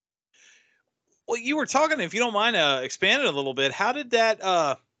 Well, you were talking, if you don't mind expanding a little bit, how did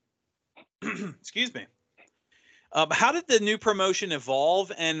that, excuse me, how did the new promotion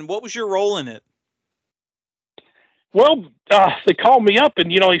evolve, and what was your role in it? Well, they called me up,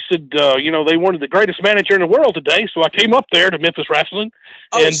 and, he said, they wanted the greatest manager in the world today. So I came up there to Memphis Wrestling.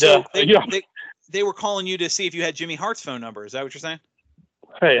 Oh, and, so they were calling you to see if you had Jimmy Hart's phone number. Is that what you're saying?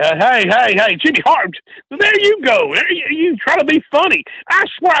 Hey, Jimmy Hart. There you go. You try to be funny. I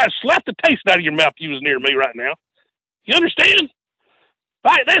swear I slapped the taste out of your mouth if you was near me right now. You understand?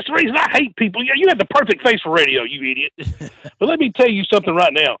 Right, that's the reason I hate people. You have the perfect face for radio, you idiot. But let me tell you something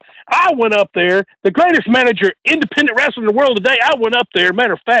right now. I went up there, the greatest manager, independent wrestler in the world today. I went up there.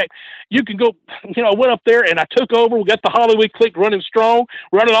 Matter of fact, you can go, I went up there and I took over. We got the Hollywood Click running strong,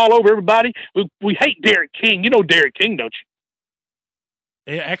 running all over everybody. We hate Derek King. You know Derek King, don't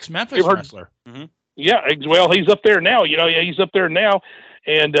you? Ex-Memphis wrestler. Mm-hmm. Yeah, well, he's up there now. He's up there now.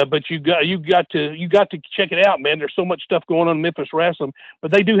 And but you got to check it out, man. There's so much stuff going on in Memphis Wrestling,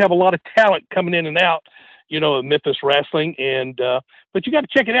 but they do have a lot of talent coming in and out, of Memphis Wrestling. And but you got to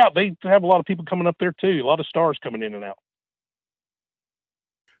check it out. They have a lot of people coming up there too. A lot of stars coming in and out.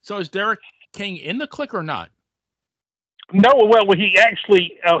 So is Derek King in the Click or not? No, well, he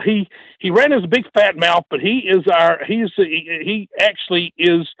actually he ran his big fat mouth, but he actually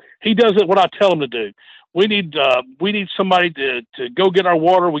does it what I tell him to do. We need somebody to go get our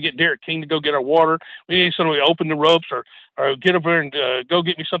water. We get Derek King to go get our water. We need somebody to open the ropes or get over and go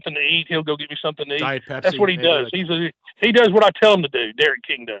get me something to eat. He'll go get me something to eat. Diet Pepsi, that's what he does. He does what I tell him to do. Derek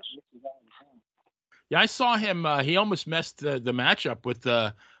King does. Yeah, I saw him. He almost messed the matchup with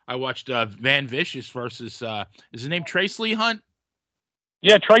I watched Van Vicious versus is his name Trace Lee Hunt?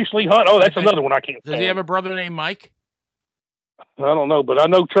 Yeah, Trace Lee Hunt. Oh, that's another one I can't. Does he have a brother named Mike? I don't know, but I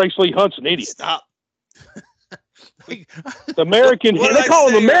know Trace Lee Hunt's an idiot. Stop. The American, they call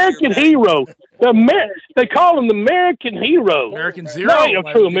him American hero. They call him the American hero. American Zero. No,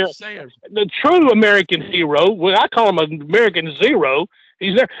 the true American hero. Well, I call him an American Zero.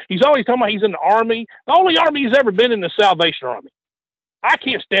 He's there. He's always talking about he's in the Army. The only Army he's ever been in, the Salvation Army. I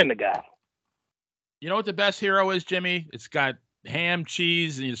can't stand the guy. You know what the best hero is, Jimmy? It's got ham,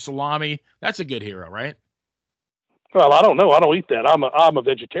 cheese, and salami. That's a good hero, right? Well, I don't know. I don't eat that. I'm a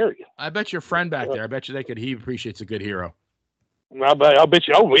vegetarian. I bet your friend back there. I bet you he appreciates a good hero. I bet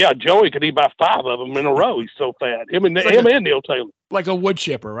you. Oh yeah, Joey could eat about 5 of them in a row. He's so fat. Him and Neil Taylor. Like a wood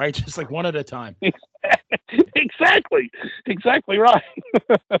chipper, right? Just like one at a time. Exactly right.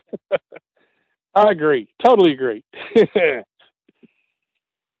 I agree. Totally agree.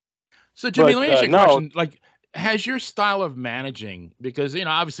 So Jimmy, let me ask you a question. Like, has your style of managing, because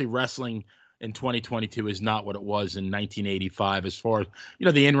obviously wrestling in 2022 is not what it was in 1985 as far as,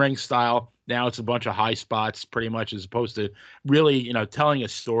 the in-ring style. Now it's a bunch of high spots pretty much, as opposed to really, telling a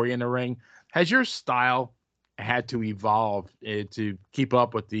story in the ring. Has your style had to evolve to keep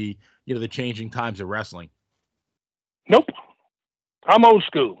up with the, the changing times of wrestling? Nope. I'm old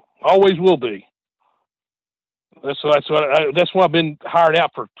school. Always will be. That's what I've been hired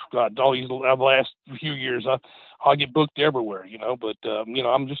out for. God, all these last few years. I get booked everywhere, but,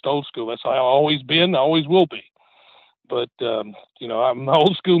 I'm just old school. That's how I've always been, always will be. But, I'm an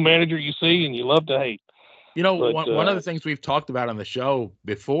old school manager, you see, and you love to hate. One of the things we've talked about on the show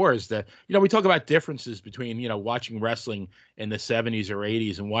before is that, we talk about differences between, watching wrestling in the 70s or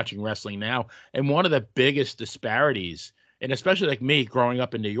 80s and watching wrestling now. And one of the biggest disparities, and especially like me growing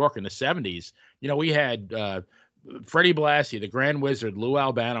up in New York in the 70s, we had Freddie Blassie, the Grand Wizard, Lou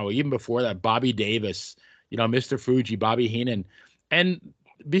Albano, even before that, Bobby Davis, Mr. Fuji, Bobby Heenan. And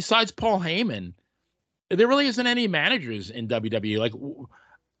besides Paul Heyman, there really isn't any managers in WWE. Like,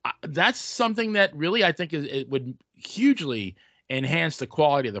 that's something that really I think it would hugely enhance the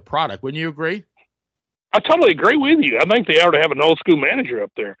quality of the product. Wouldn't you agree? I totally agree with you. I think they ought to have an old school manager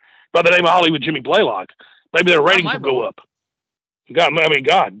up there by the name of Hollywood Jimmy Blaylock. Maybe their ratings will go up. God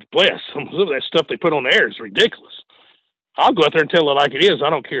bless. Some of that stuff they put on the air is ridiculous. I'll go out there and tell it like it is. I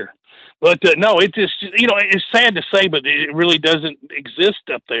don't care. But no, it just, it's sad to say, but it really doesn't exist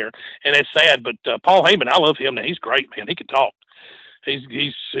up there, and it's sad. But Paul Heyman, I love him. He's great, man. He can talk. He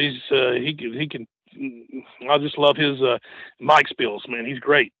can. I just love his mic skills, man. He's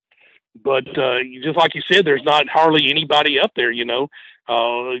great. But just like you said, there's not hardly anybody up there.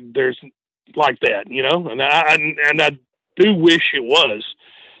 There's like that. And I do wish it was.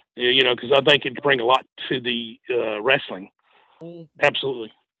 Because I think it'd bring a lot to the wrestling.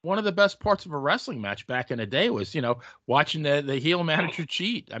 Absolutely. One of the best parts of a wrestling match back in the day was, watching the heel manager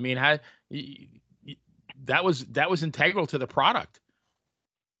cheat. I mean, that was integral to the product.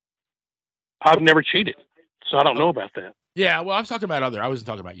 I've never cheated, so I don't know about that. Yeah, well, I was talking about I wasn't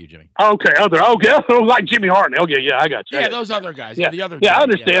talking about you, Jimmy. Okay, like Jimmy Hart. Okay, yeah, I got you. Yeah, those other guys. Yeah, the other. Yeah, I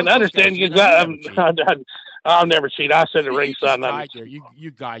guys. understand. I understand. I'll never cheat. I said the ringside.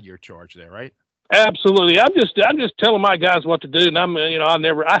 You guide your charge there, right? Absolutely. I'm just telling my guys what to do, and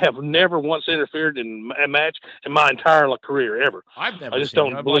I have never once interfered in a match in my entire career ever. I just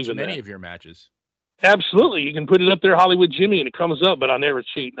don't believe in many that. of your matches. Absolutely. You can put it up there, Hollywood Jimmy, and it comes up, but I never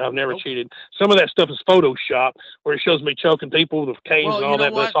cheat. I've never cheated. Some of that stuff is Photoshop, where it shows me choking people with canes and all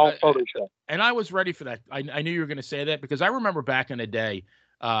that, but it's all Photoshop. And I was ready for that. I knew you were going to say that because I remember back in the day,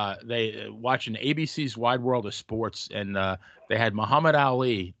 they watching ABC's Wide World of Sports, and they had Muhammad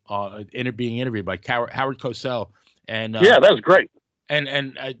Ali being interviewed by Howard Cosell. And yeah, that was great.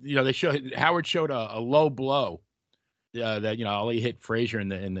 And Howard showed a low blow that Ali hit Frazier in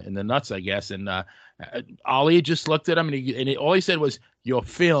the nuts, I guess, and Ali just looked at him and all he said was, "Your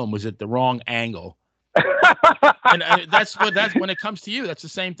film was at the wrong angle." And that's when it comes to you, that's the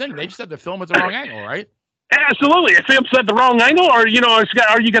same thing. They just have the film at the wrong angle, right? Absolutely. If it's at the wrong angle, or you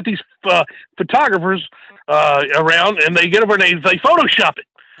got these photographers around, and they get over and they Photoshop it.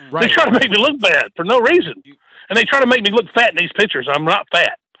 Right. They try to make me look bad for no reason, and they try to make me look fat in these pictures. I'm not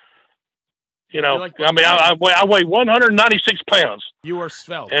fat. I weigh 196 pounds. You are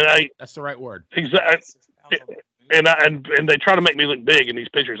svelte. And that's the right word. Exactly. And they try to make me look big in these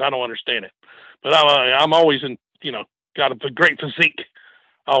pictures. I don't understand it, but I'm always got a great physique,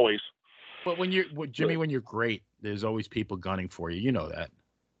 always. But when you're great, there's always people gunning for you. You know that.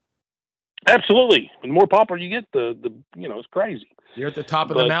 Absolutely. The more popular you get, the it's crazy. You're at the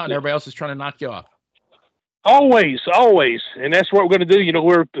top of the mountain. Everybody else is trying to knock you off. Always. And that's what we're going to do.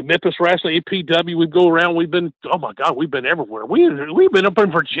 We're Memphis Wrestling, EPW. We go around. We've been everywhere. We've been up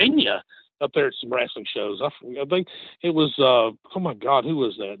in Virginia, up there at some wrestling shows. I think it was, oh my God, who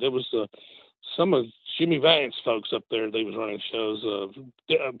was that? It was some of Jimmy Vance folks up there. They was running shows.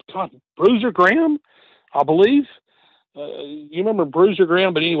 Bruiser Graham, I believe. You remember Bruiser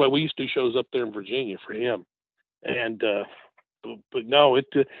Graham? But anyway, we used to do shows up there in Virginia for him. And, but no,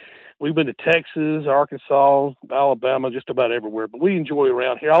 we've been to Texas, Arkansas, Alabama, just about everywhere. But we enjoy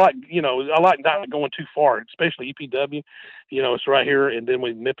around here. I like not going too far, especially EPW. It's right here, and then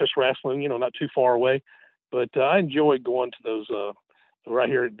with Memphis Wrestling, not too far away. But I enjoy going to those right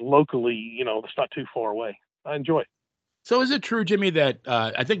here locally. It's not too far away. I enjoy it. So is it true, Jimmy, that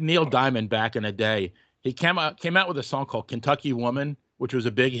I think Neil Diamond back in the day, he came out with a song called Kentucky Woman, which was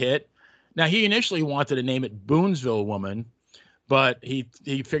a big hit. Now he initially wanted to name it Boonesville Woman, but he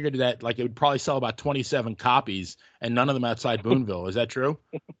figured that it would probably sell about 27 copies and none of them outside Boonville. Is that true?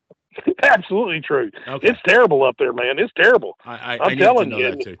 Absolutely true. Okay. It's terrible up there, man. It's terrible. I'm telling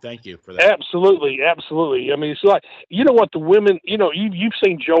you. That too. Thank you for that. Absolutely. I mean, it's like, what the women, you've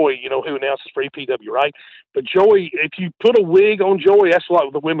seen Joey, who announces for EPW, right? But Joey, if you put a wig on Joey, that's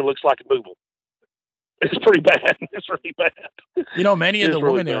what the women looks like in Boonville. It's pretty bad. It's really bad. Many of the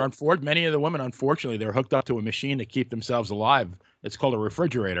women, unfortunately, they're hooked up to a machine to keep themselves alive. It's called a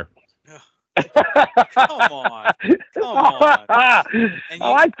refrigerator. Come on. I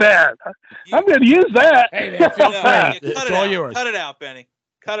like that. I'm going to use that. Hey, man, feel free. It's all yours. Cut it out, Benny.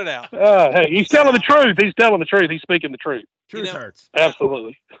 Cut it out. Hey, he's telling the truth. He's telling the truth. He's speaking the truth. Truth hurts.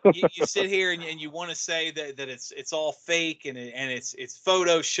 Absolutely. you sit here and you want to say that it's all fake and it's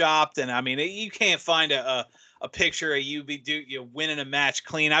photoshopped, and I mean you can't find a picture of you winning a match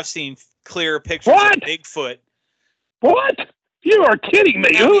clean. I've seen clear pictures of Bigfoot. What? You are kidding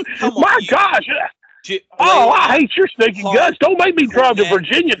me. Gosh. I hate your stinking guts. Don't make me drive to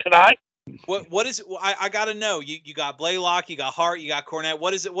Virginia tonight. What is it? I got to know. You got Blaylock, you got Hart, you got Cornette.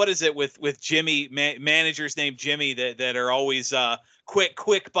 What is it with Jimmy, managers named Jimmy that are always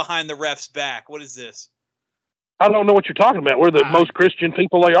quick behind the ref's back? What is this? I don't know what you're talking about. We're the most Christian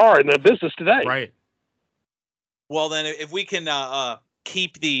people they are in the business today. Right. Well, then if we can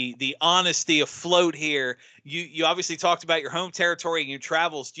keep the honesty afloat here, you obviously talked about your home territory and your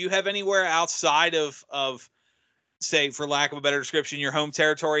travels. Do you have anywhere outside of say, for lack of a better description, your home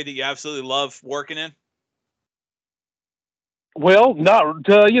territory that you absolutely love working in? Well, not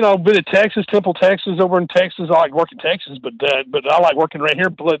been in Texas, Temple, Texas, over in Texas. I like working Texas, but I like working right here.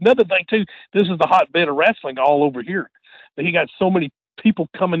 But another thing too, this is the hotbed of wrestling all over here. He got so many people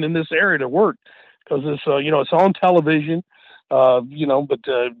coming in this area to work because it's it's on television. But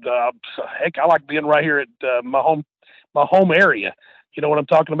heck, I like being right here at my home area. You know what I'm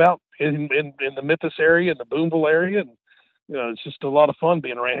talking about, in the Memphis area, in the Boonville area, and it's just a lot of fun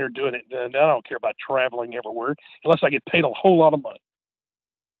being around here doing it. And I don't care about traveling everywhere unless I get paid a whole lot of money.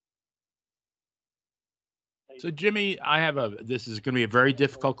 So, Jimmy, this is going to be a very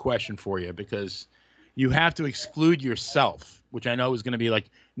difficult question for you because you have to exclude yourself, which I know is going to be like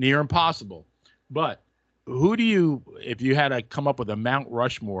near impossible. But who do you, if you had to come up with a Mount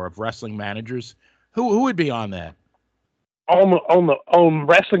Rushmore of wrestling managers, who would be on that? On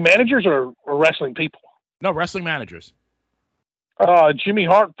wrestling managers or wrestling people? No, wrestling managers. Jimmy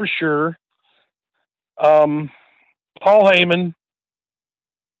Hart for sure. Paul Heyman.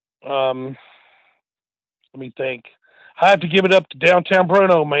 Let me think. I have to give it up to Downtown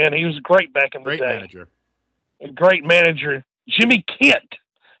Bruno, man. He was great back in the day. Great manager. A great manager. Jimmy Kent,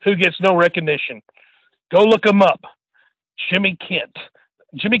 who gets no recognition. Go look him up. Jimmy Kent.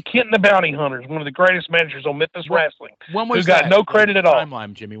 Jimmy Kent and the Bounty Hunters, one of the greatest managers on Memphis Wrestling. When was who got that? No credit at all.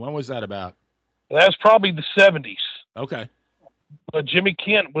 Timeline, Jimmy. When was that about? That was probably the 70s. Okay. But Jimmy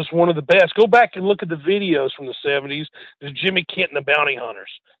Kent was one of the best. Go back and look at the videos from the 70s. There's Jimmy Kent and the Bounty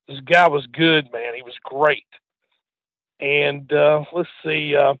Hunters. This guy was good, man. He was great. And let's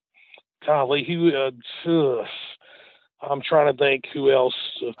see. Golly, I'm trying to think who else.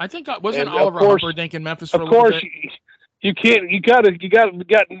 I think wasn't Oliver Humperdinck in Memphis for a little bit? Of course, you can't. You got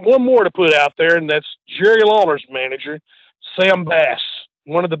one more to put out there, and that's Jerry Lawler's manager, Sam Bass,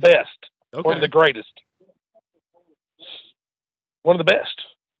 one of the best, one of the greatest, one of the best.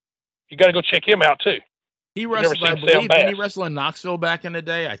 You got to go check him out too. He wrestled, I believe, didn't he wrestle in Knoxville back in the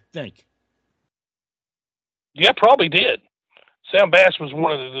day? I think. Yeah, probably did. Sam Bass was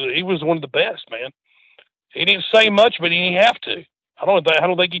one of the best, man. He didn't say much, but he didn't have to. I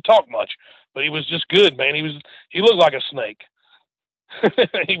don't think he talked much, but he was just good, man. He looked like a snake.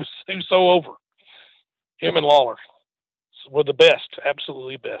 he was so over. Him and Lawler were the best,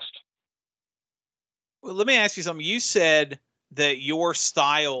 absolutely best. Well, let me ask you something. You said that your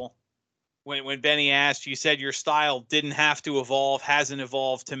style, when Benny asked, you said your style didn't have to evolve, hasn't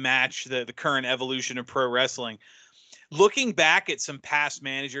evolved to match the current evolution of pro wrestling. Looking back at some past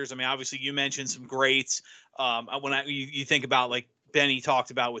managers, I mean, obviously you mentioned some greats. You think about, like Benny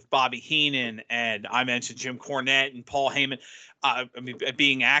talked about with Bobby Heenan, and I mentioned Jim Cornette and Paul Heyman,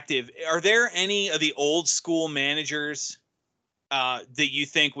 being active. Are there any of the old school managers that you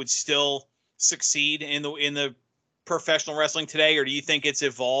think would still succeed in the professional wrestling today, or do you think it's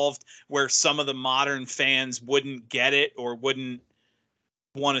evolved where some of the modern fans wouldn't get it or wouldn't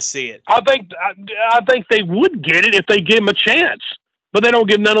want to see it? I think they would get it if they give them a chance, but they don't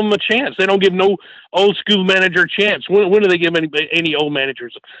give none of them a chance. They don't give no old school manager a chance. When do they give any old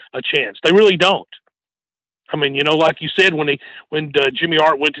managers a chance? They really don't. I mean, like you said, when Jimmy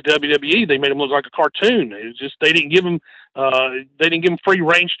Hart went to WWE, they made him look like a cartoon. It was just they didn't give him free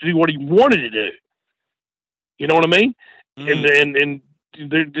range to do what he wanted to do. You know what I mean? Mm-hmm. And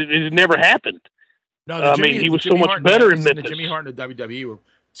it never happened. No, he was so much better in Memphis. The Jimmy Hart and the WWE were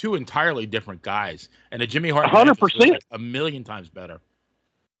two entirely different guys, and the Jimmy Hart 100% was like a million times better.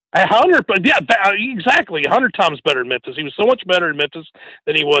 100, yeah, exactly, 100 times better in Memphis. He was so much better in Memphis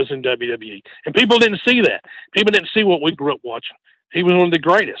than he was in WWE, and people didn't see that. People didn't see what we grew up watching. He was one of the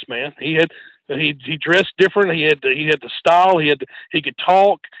greatest, man. He dressed different. He had the style. He could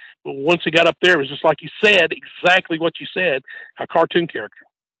talk. But once he got up there, it was just like you said, exactly what you said, a cartoon character.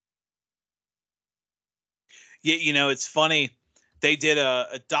 Yeah, it's funny. They did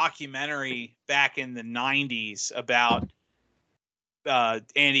a documentary back in the 90s about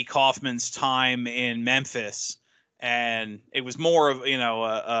Andy Kaufman's time in Memphis, and it was more of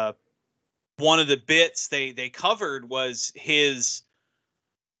one of the bits they covered was his,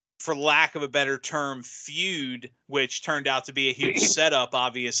 for lack of a better term, feud, which turned out to be a huge setup,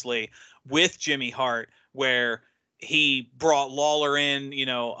 obviously, with Jimmy Hart, where he brought Lawler in.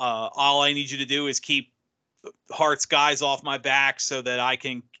 All I need you to do is keep Hart's guys off my back so that I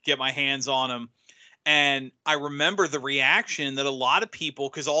can get my hands on him. And I remember the reaction that a lot of people,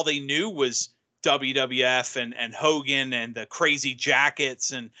 because all they knew was WWF and Hogan and the crazy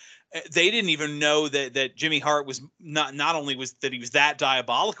jackets and they didn't even know that Jimmy Hart was not only was that he was that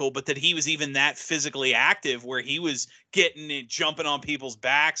diabolical, but that he was even that physically active, where he was getting it, jumping on people's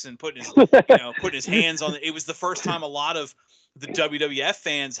backs and putting his hands on it. It was the first time a lot of the WWF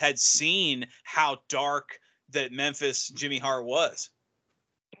fans had seen how dark that Memphis Jimmy Hart was.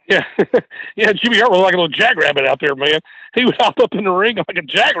 Yeah, yeah. Jimmy Hart was like a little jackrabbit out there, man. He would hop up in the ring like a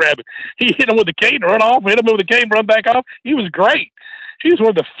jackrabbit. He hit him with the cane, run off. Hit him with the cane, run back off. He was great. He was one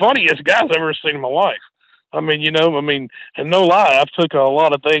of the funniest guys I've ever seen in my life. I mean, and no lie, I took a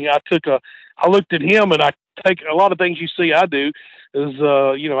lot of things. I looked at him, and I take a lot of things you see I do is,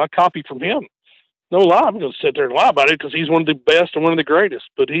 I copy from him. No lie, I'm going to sit there and lie about it because he's one of the best and one of the greatest.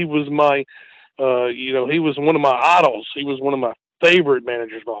 But he was my, he was one of my idols. He was one of my favorite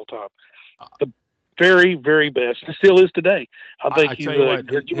managers of all time. The very, very best. And still is today. I think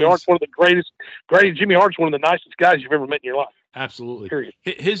Jimmy Hart's one of the greatest. Jimmy Hart's one of the nicest guys you've ever met in your life. Absolutely. Period.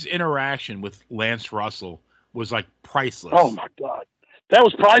 His interaction with Lance Russell was like priceless. Oh my God. That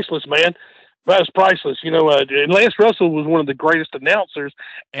was priceless, man. That was priceless. And Lance Russell was one of the greatest announcers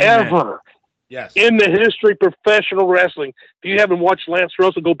ever. Yes. In the history of professional wrestling. If you haven't watched Lance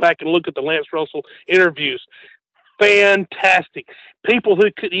Russell, go back and look at the Lance Russell interviews. Fantastic. People who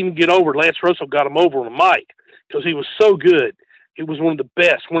couldn't even get over Lance Russell got him over on the mic because he was so good. He was one of the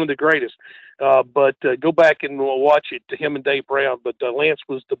best, one of the greatest. But go back and watch it to him and Dave Brown. But Lance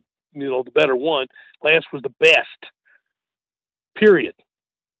was the better one. Lance was the best. Period.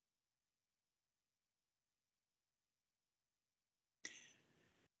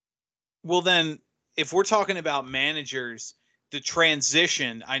 Well, then, if we're talking about managers, the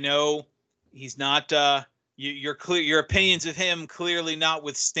transition, I know he's not, your opinions of him clearly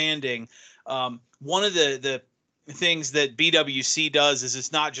notwithstanding. One of the things that BWC does is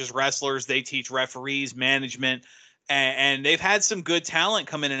it's not just wrestlers. They teach referees, management, and they've had some good talent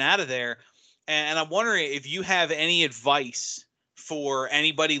come in and out of there. And I'm wondering if you have any advice for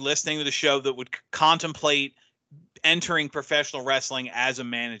anybody listening to the show that would contemplate entering professional wrestling as a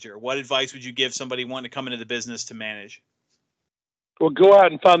manager. What advice would you give somebody wanting to come into the business to manage? Well, go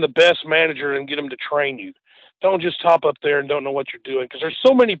out and find the best manager and get them to train you. Don't just hop up there and don't know what you're doing, because there's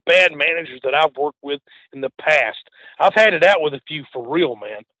so many bad managers that I've worked with in the past. I've had it out with a few for real,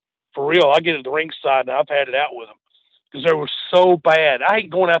 man. For real. I get at the ringside and I've had it out with them because they were so bad. I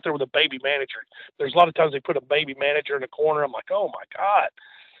hate going out there with a baby manager. There's a lot of times they put a baby manager in the corner. I'm like, oh my God.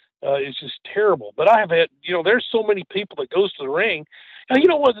 It's just terrible. But I have had, there's so many people that goes to the ring. And you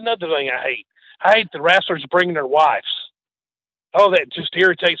know what's another thing I hate? I hate the wrestlers bringing their wives. Oh, that just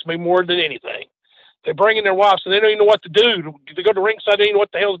irritates me more than anything. They bring in their wives and they don't even know what to do. They go to ringside, they don't even know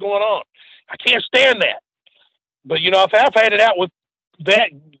what the hell's going on. I can't stand that. But, I've had it out with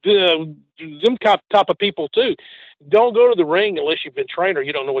that, them type of people too. Don't go to the ring unless you've been trained or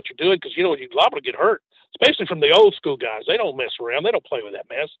you don't know what you're doing, because you're liable to get hurt. Especially from the old school guys. They don't mess around. They don't play with that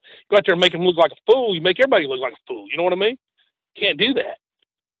mess. Go out there and make them look like a fool. You make everybody look like a fool. You know what I mean? Can't do that.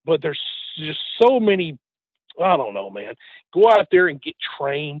 But there's just so many, I don't know, man. Go out there and get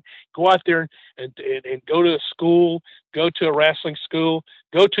trained. Go out there and go to a school, go to a wrestling school,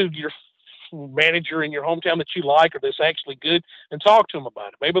 go to your manager in your hometown that you like or that's actually good, and talk to them about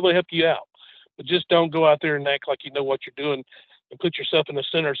it. Maybe they'll help you out. But just don't go out there and act like you know what you're doing and put yourself in the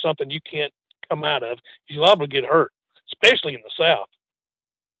center of something you can't come out of. You're liable to get hurt, especially in the South.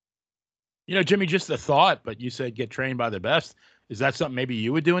 Jimmy, just a thought, but you said get trained by the best. Is that something maybe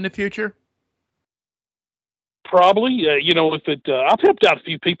you would do in the future? Probably. I've helped out a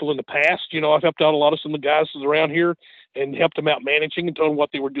few people in the past. I've helped out a lot of some of the guys around here and helped them out managing and told them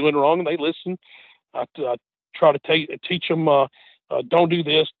what they were doing wrong, and they listen. I try to teach them, don't do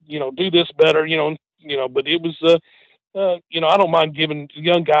this, do this better, but it was, I don't mind giving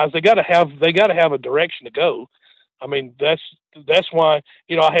young guys, they got to have a direction to go. I mean, that's why,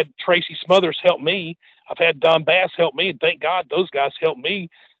 I had Tracy Smothers help me. I've had Don Bass help me, and thank God those guys helped me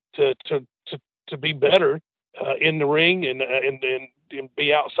to be better in the ring and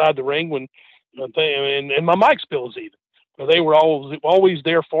be outside the ring when and my mic spills even. They were always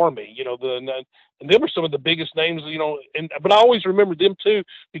there for me, and they were some of the biggest names, but I always remember them too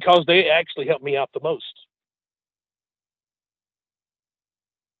because they actually helped me out the most.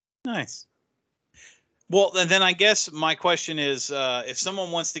 Nice. Well, then I guess my question is, if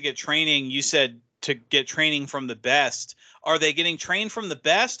someone wants to get training, you said to get training from the best, are they getting trained from the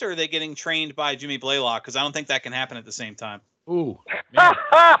best or are they getting trained by Jimmy Blaylock? Because I don't think that can happen at the same time. Ooh.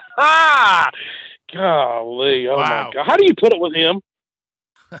 Golly. Oh wow. My God. How do you put up with him?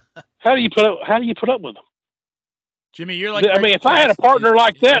 How do you put up with him? Jimmy, you're like, if I had a partner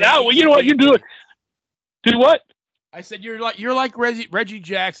like that, you know what you're doing? Do what? I said you're like Reggie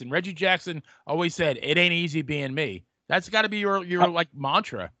Jackson. Reggie Jackson always said it ain't easy being me. That's got to be your like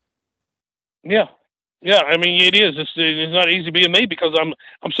mantra. Yeah. Yeah, I mean it is. It's not easy being me because I'm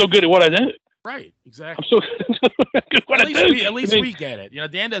so good at what I do. Right, exactly. I'm so good at what I do. At least we get it.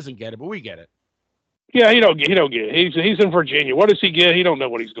 Dan doesn't get it, but we get it. Yeah, he don't get it. He's in Virginia. What does he get? He don't know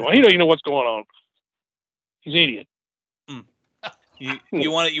what he's going. He don't even know what's going on. He's an idiot.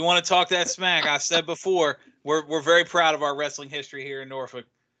 You want to talk that smack? I said before, we're very proud of our wrestling history here in Norfolk.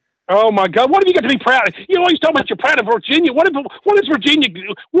 Oh my God! What have you got to be proud of? You always talk about you're proud of Virginia. What is Virginia?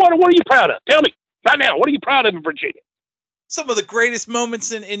 What are you proud of? Tell me right now. What are you proud of in Virginia? Some of the greatest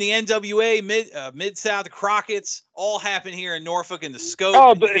moments in the NWA, Mid-South, the Crockett's, all happen here in Norfolk in the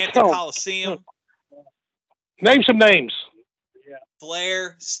Scope, the Hampton Coliseum. Name some names.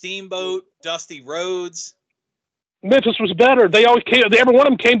 Flair, Steamboat, Dusty Rhodes. Memphis was better. They always came. Every one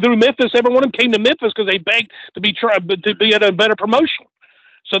of them came through Memphis. Every one of them came to Memphis because they begged to be at a better promotion.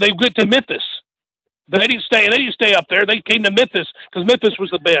 So they went to Memphis. They didn't stay up there. They came to Memphis because Memphis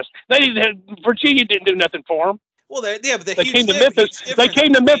was the best. Virginia didn't do nothing for them. Well, but they came to Memphis. They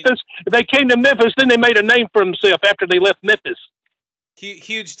came to Memphis. They came to Memphis. Then they made a name for themselves after they left Memphis.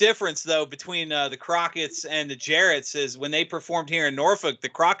 Huge difference though between the Crockett's and the Jarrett's is when they performed here in Norfolk, the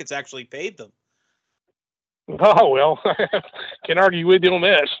Crockett's actually paid them. Oh well, can argue with you on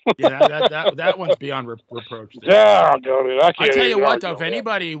that. Yeah, that one's beyond reproach. Yeah, I can't. I tell you what, though, if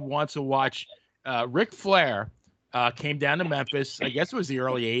anybody wants to watch, Ric Flair came down to Memphis. I guess it was the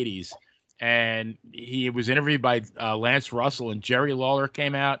early '80s, and he was interviewed by Lance Russell, and Jerry Lawler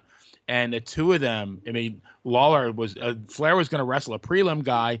came out, and the two of them. I mean, Flair was going to wrestle a prelim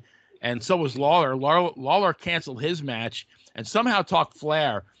guy, and so was Lawler. Lawler canceled his match and somehow talked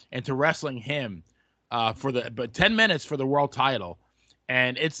Flair into wrestling him. For 10 minutes for the world title,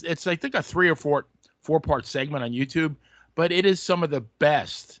 and it's I think a 3 or 4-part segment on YouTube, but it is some of the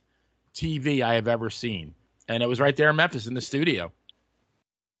best TV I have ever seen, and it was right there in Memphis in the studio.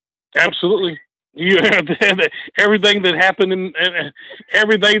 Absolutely, everything that happened in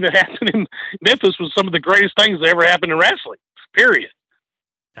Memphis was some of the greatest things that ever happened in wrestling. Period.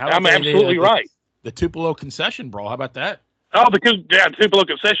 I'm absolutely right. The Tupelo concession brawl. How about that? Oh, Tupelo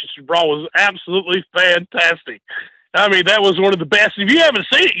Concession Brawl was absolutely fantastic. I mean, that was one of the best. If you haven't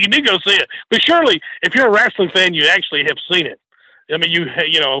seen it, you need to go see it. But surely, if you're a wrestling fan, you actually have seen it. I mean,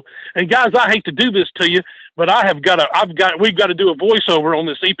 you know. And guys, I hate to do this to you, but we've got to do a voiceover on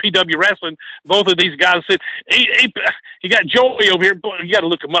this EPW wrestling. Both of these guys said, you got Joey over here. You got to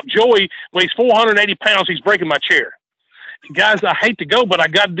look him up. Joey weighs 480 pounds. He's breaking my chair. Guys, I hate to go, but I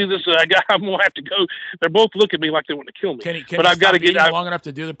got to do this. I'm gonna have to go. They're both looking at me like they want to kill me. But I've got to get long enough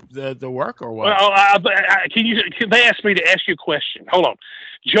to do the work, or what? Well, can they ask me to ask you a question? Hold on,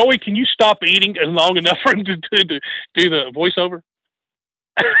 Joey. Can you stop eating long enough for him to do the voiceover?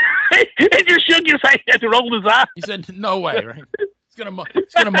 He just shook his head and rolled his eye. He said, "No way." Right? It's gonna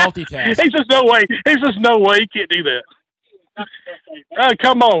multitask. He says, "No way." He says, "No way. He can't do that."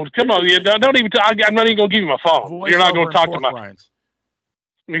 Come on. Yeah, don't even. I'm not even gonna give you my phone. You're not gonna talk to my. Rinds.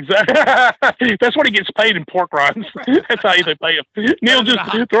 Exactly. That's what he gets paid in pork rinds. That's how they pay him. Neil just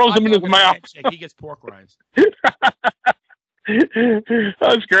throws them in his mouth. He gets pork rinds.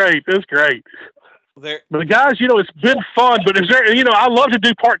 That's great. But guys, it's been fun. But is there? I love to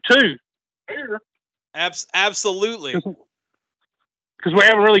do part 2. Absolutely. Because we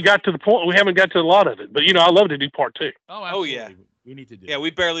haven't really got to the point. We haven't got to a lot of it. But, I love to do part 2. Oh yeah. We need to do. Yeah, we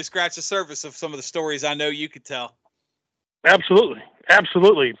barely scratched the surface of some of the stories I know you could tell. Absolutely.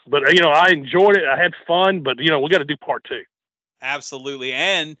 But, I enjoyed it. I had fun. But, we got to do part 2. Absolutely.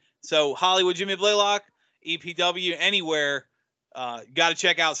 And so Hollywood Jimmy Blaylock, EPW, anywhere, got to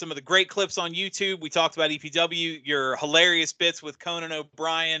check out some of the great clips on YouTube. We talked about EPW, your hilarious bits with Conan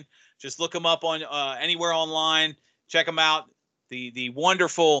O'Brien. Just look them up on anywhere online. Check them out. The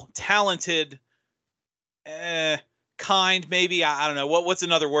wonderful, talented, kind, maybe. I don't know. What's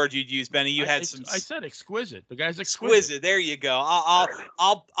another word you'd use, Benny? I said exquisite. The guy's exquisite. There you go.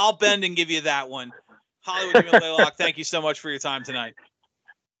 I'll bend and give you that one. Hollywood Jimmy Blaylock, thank you so much for your time tonight.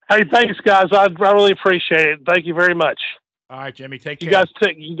 Hey, thanks, guys. I really appreciate it. Thank you very much. All right, Jimmy. Take care.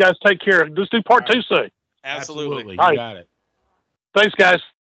 You guys take care. Let's do part 2 soon. Absolutely. You got it. Thanks, guys.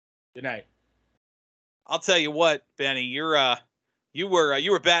 Good night. I'll tell you what, Benny, you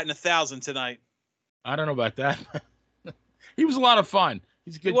were batting 1,000 tonight. I don't know about that. He was a lot of fun.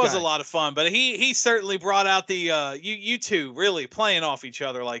 He's a good guy. He was a lot of fun, but he certainly brought out the you two really playing off each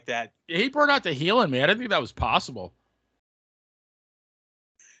other like that. Yeah, he brought out the heel in me. I didn't think that was possible.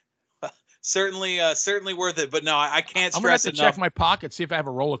 Certainly worth it. But no, I can't stress enough. I'm gonna have to check my pocket, see if I have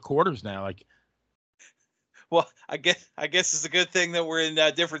a roll of quarters now. Like, Well, I guess it's a good thing that we're in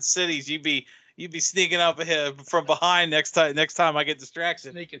different cities. You'd be sneaking up ahead from behind next time I get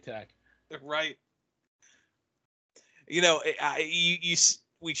distracted. Sneak attack. Right. You know,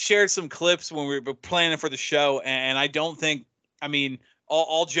 we shared some clips when we were planning for the show, and I don't think, I mean,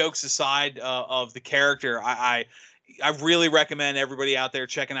 all jokes aside of the character, I really recommend everybody out there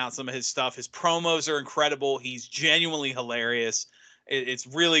checking out some of his stuff. His promos are incredible. He's genuinely hilarious. It's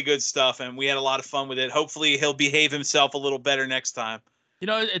really good stuff, and we had a lot of fun with it. Hopefully, he'll behave himself a little better next time. You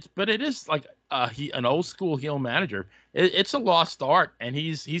know, it is like an old school heel manager. It's a lost art, and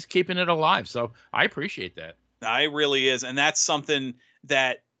he's keeping it alive. So I appreciate that. It really is, and that's something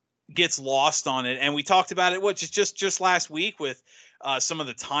that gets lost on it. And we talked about it just last week with some of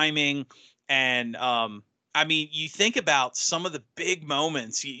the timing, and I mean, you think about some of the big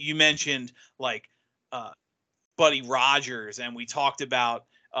moments. You mentioned like Buddy Rogers, and we talked about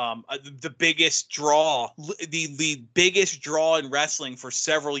the biggest draw, the biggest draw in wrestling for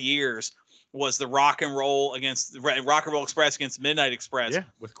several years was the Rock and Roll Express against Midnight Express. Yeah,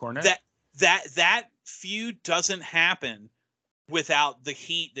 with Cornette. That feud doesn't happen without the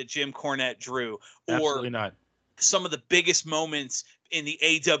heat that Jim Cornette drew, or absolutely not. Some of the biggest moments in the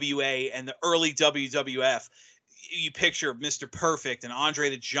AWA and the early WWF. You picture Mr. Perfect and Andre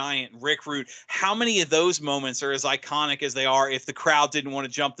the Giant, Rick Rude. How many of those moments are as iconic as they are if the crowd didn't want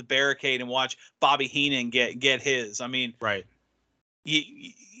to jump the barricade and watch Bobby Heenan get his? I mean, right.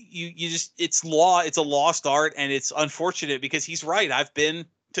 You just, it's a lost art, and it's unfortunate because he's right. I've been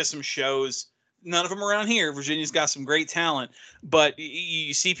to some shows, none of them around here. Virginia's got some great talent, but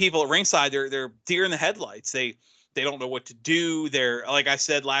you see people at ringside, they're deer in the headlights. They don't know what to do. They're, like I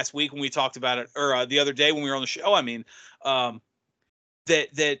said last week when we talked about it, or the other day when we were on the show, I mean,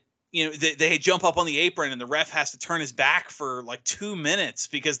 they jump up on the apron and the ref has to turn his back for like 2 minutes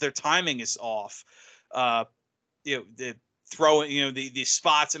because their timing is off. The throwing, the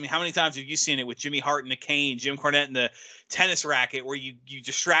spots. I mean, how many times have you seen it with Jimmy Hart in the cane, Jim Cornette in the tennis racket, where you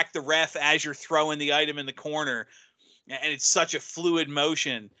distract the ref as you're throwing the item in the corner, and it's such a fluid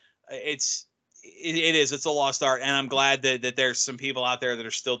motion. It's a lost art, and I'm glad that there's some people out there that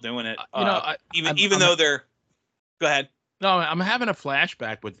are still doing it. Even though they're. Go ahead. No, I'm having a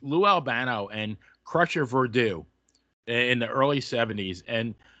flashback with Lou Albano and Crusher Verdue in the early 70s,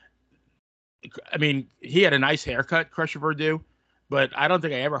 and I mean, he had a nice haircut, Crusher Verdue, but I don't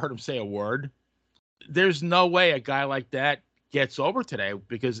think I ever heard him say a word. There's no way a guy like that gets over today,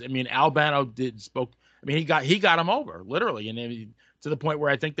 because I mean, Albano spoke. I mean, he got him over literally, and to the point where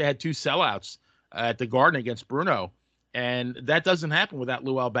I think they had 2 sellouts at the Garden against Bruno. And that doesn't happen without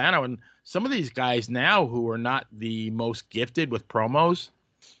Lou Albano. And some of these guys now who are not the most gifted with promos,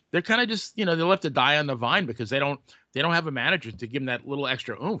 they're kind of just, they left to die on the vine because they don't have a manager to give them that little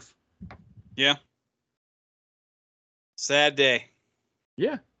extra oomph. Yeah. Sad day.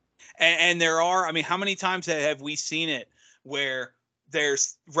 Yeah. And there are, I mean, how many times have we seen it where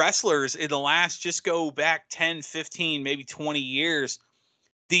there's wrestlers in the last, just go back 10, 15, maybe 20 years,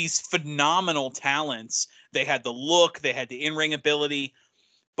 these phenomenal talents. They had the look, they had the in-ring ability,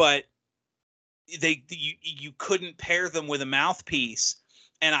 but you couldn't pair them with a mouthpiece.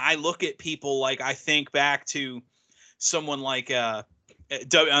 And I look at people like, I think back to someone like on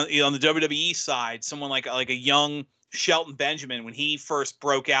the WWE side, someone like a young Shelton Benjamin when he first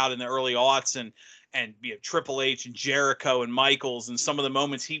broke out in the early aughts, and Triple H and Jericho and Michaels, and some of the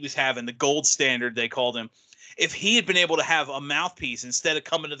moments he was having, the gold standard they called him. If he had been able to have a mouthpiece instead of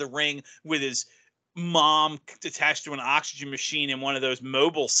coming to the ring with his mom attached to an oxygen machine in one of those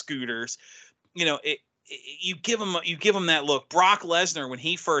mobile scooters, you give him that look. Brock Lesnar, when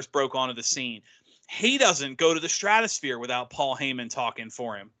he first broke onto the scene, he doesn't go to the stratosphere without Paul Heyman talking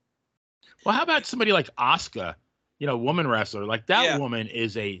for him. Well, how about somebody like Asuka, woman wrestler? Like that woman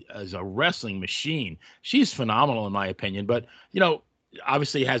is a wrestling machine. She's phenomenal in my opinion, but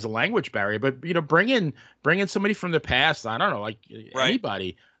obviously has a language barrier, but bring in somebody from the past. I don't know, like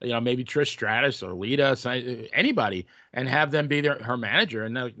anybody, maybe Trish Stratus or Lita, anybody, and have them be her manager.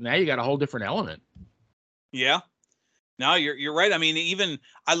 And now you got a whole different element. Yeah, no, you're right. I mean, even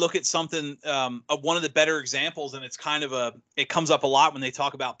I look at something, one of the better examples, and it's kind of it comes up a lot when they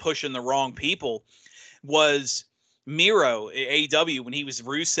talk about pushing the wrong people, was Miro, AEW, when he was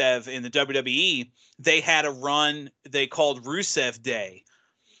Rusev in the WWE. They had a run they called Rusev Day.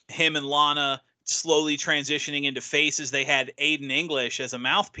 Him and Lana slowly transitioning into faces. They had Aiden English as a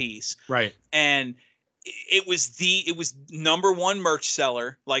mouthpiece. Right. And it was #1 merch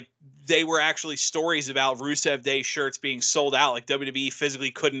seller. Like, they were actually stories about Rusev Day shirts being sold out. Like, WWE physically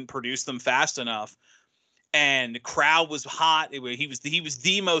couldn't produce them fast enough. And the crowd was hot. He was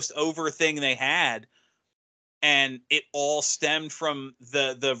the most over thing they had. and it all stemmed from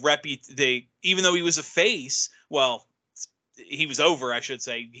even though he was a face, well, he was over, I should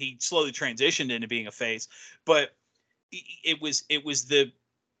say. He slowly transitioned into being a face, but it was the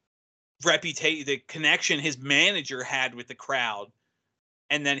reputation, the connection his manager had with the crowd,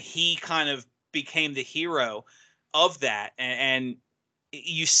 and then he kind of became the hero of that. And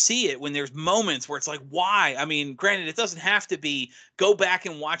you see it when there's moments where it's like, why? I mean, granted, it doesn't have to be. Go back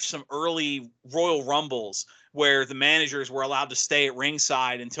and watch some early Royal Rumbles where the managers were allowed to stay at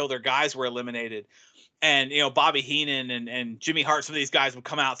ringside until their guys were eliminated. And, Bobby Heenan and Jimmy Hart, some of these guys would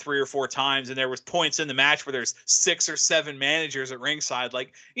come out 3 or 4 times, and there was points in the match where there's 6 or 7 managers at ringside.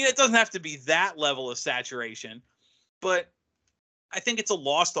 Like, it doesn't have to be that level of saturation, but I think it's a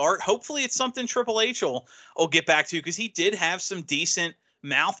lost art. Hopefully it's something Triple H will get back to, because he did have some decent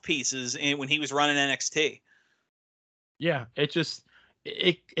mouthpieces when he was running NXT. Yeah,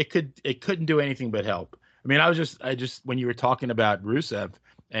 it couldn't do anything but help. I mean, I just when you were talking about Rusev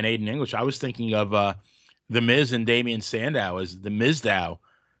and Aiden English, I was thinking of the Miz and Damian Sandow as the Mizdow,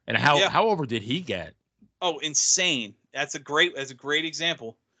 and how over did he get? Oh, insane! That's a great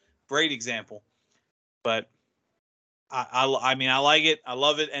example. Great example. But I mean, I like it. I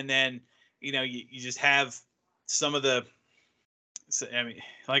love it. And then, you just have some of the, I mean,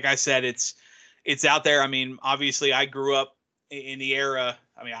 like I said, it's out there. I mean, obviously I grew up in the era.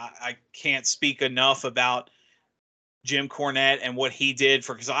 I mean, I can't speak enough about Jim Cornette and what he did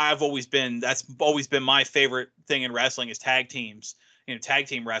because that's always been my favorite thing in wrestling is tag teams, tag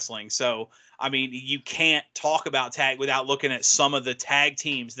team wrestling. So, I mean, you can't talk about tag without looking at some of the tag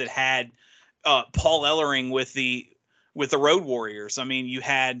teams that had Paul Ellering with the Road Warriors. I mean, you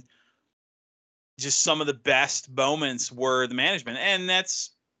had just some of the best moments were the management, and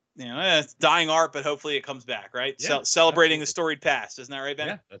that's, it's dying art, but hopefully it comes back, right? Yeah, celebrating absolutely. The storied past. Isn't that right, Ben?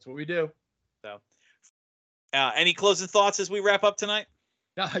 Yeah, that's what we do. So, any closing thoughts as we wrap up tonight?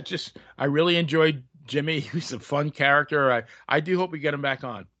 No, I really enjoyed Jimmy. He's a fun character. I do hope we get him back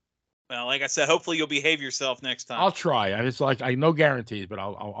on. Well, like I said, hopefully you'll behave yourself next time. I'll try. It's like I no guarantees, but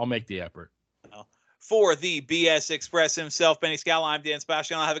I'll make the effort. For the BS Express himself, Benny Scala, I'm Dan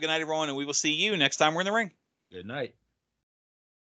Sebastian. Have a good night, everyone, and we will see you next time we're in the ring. Good night.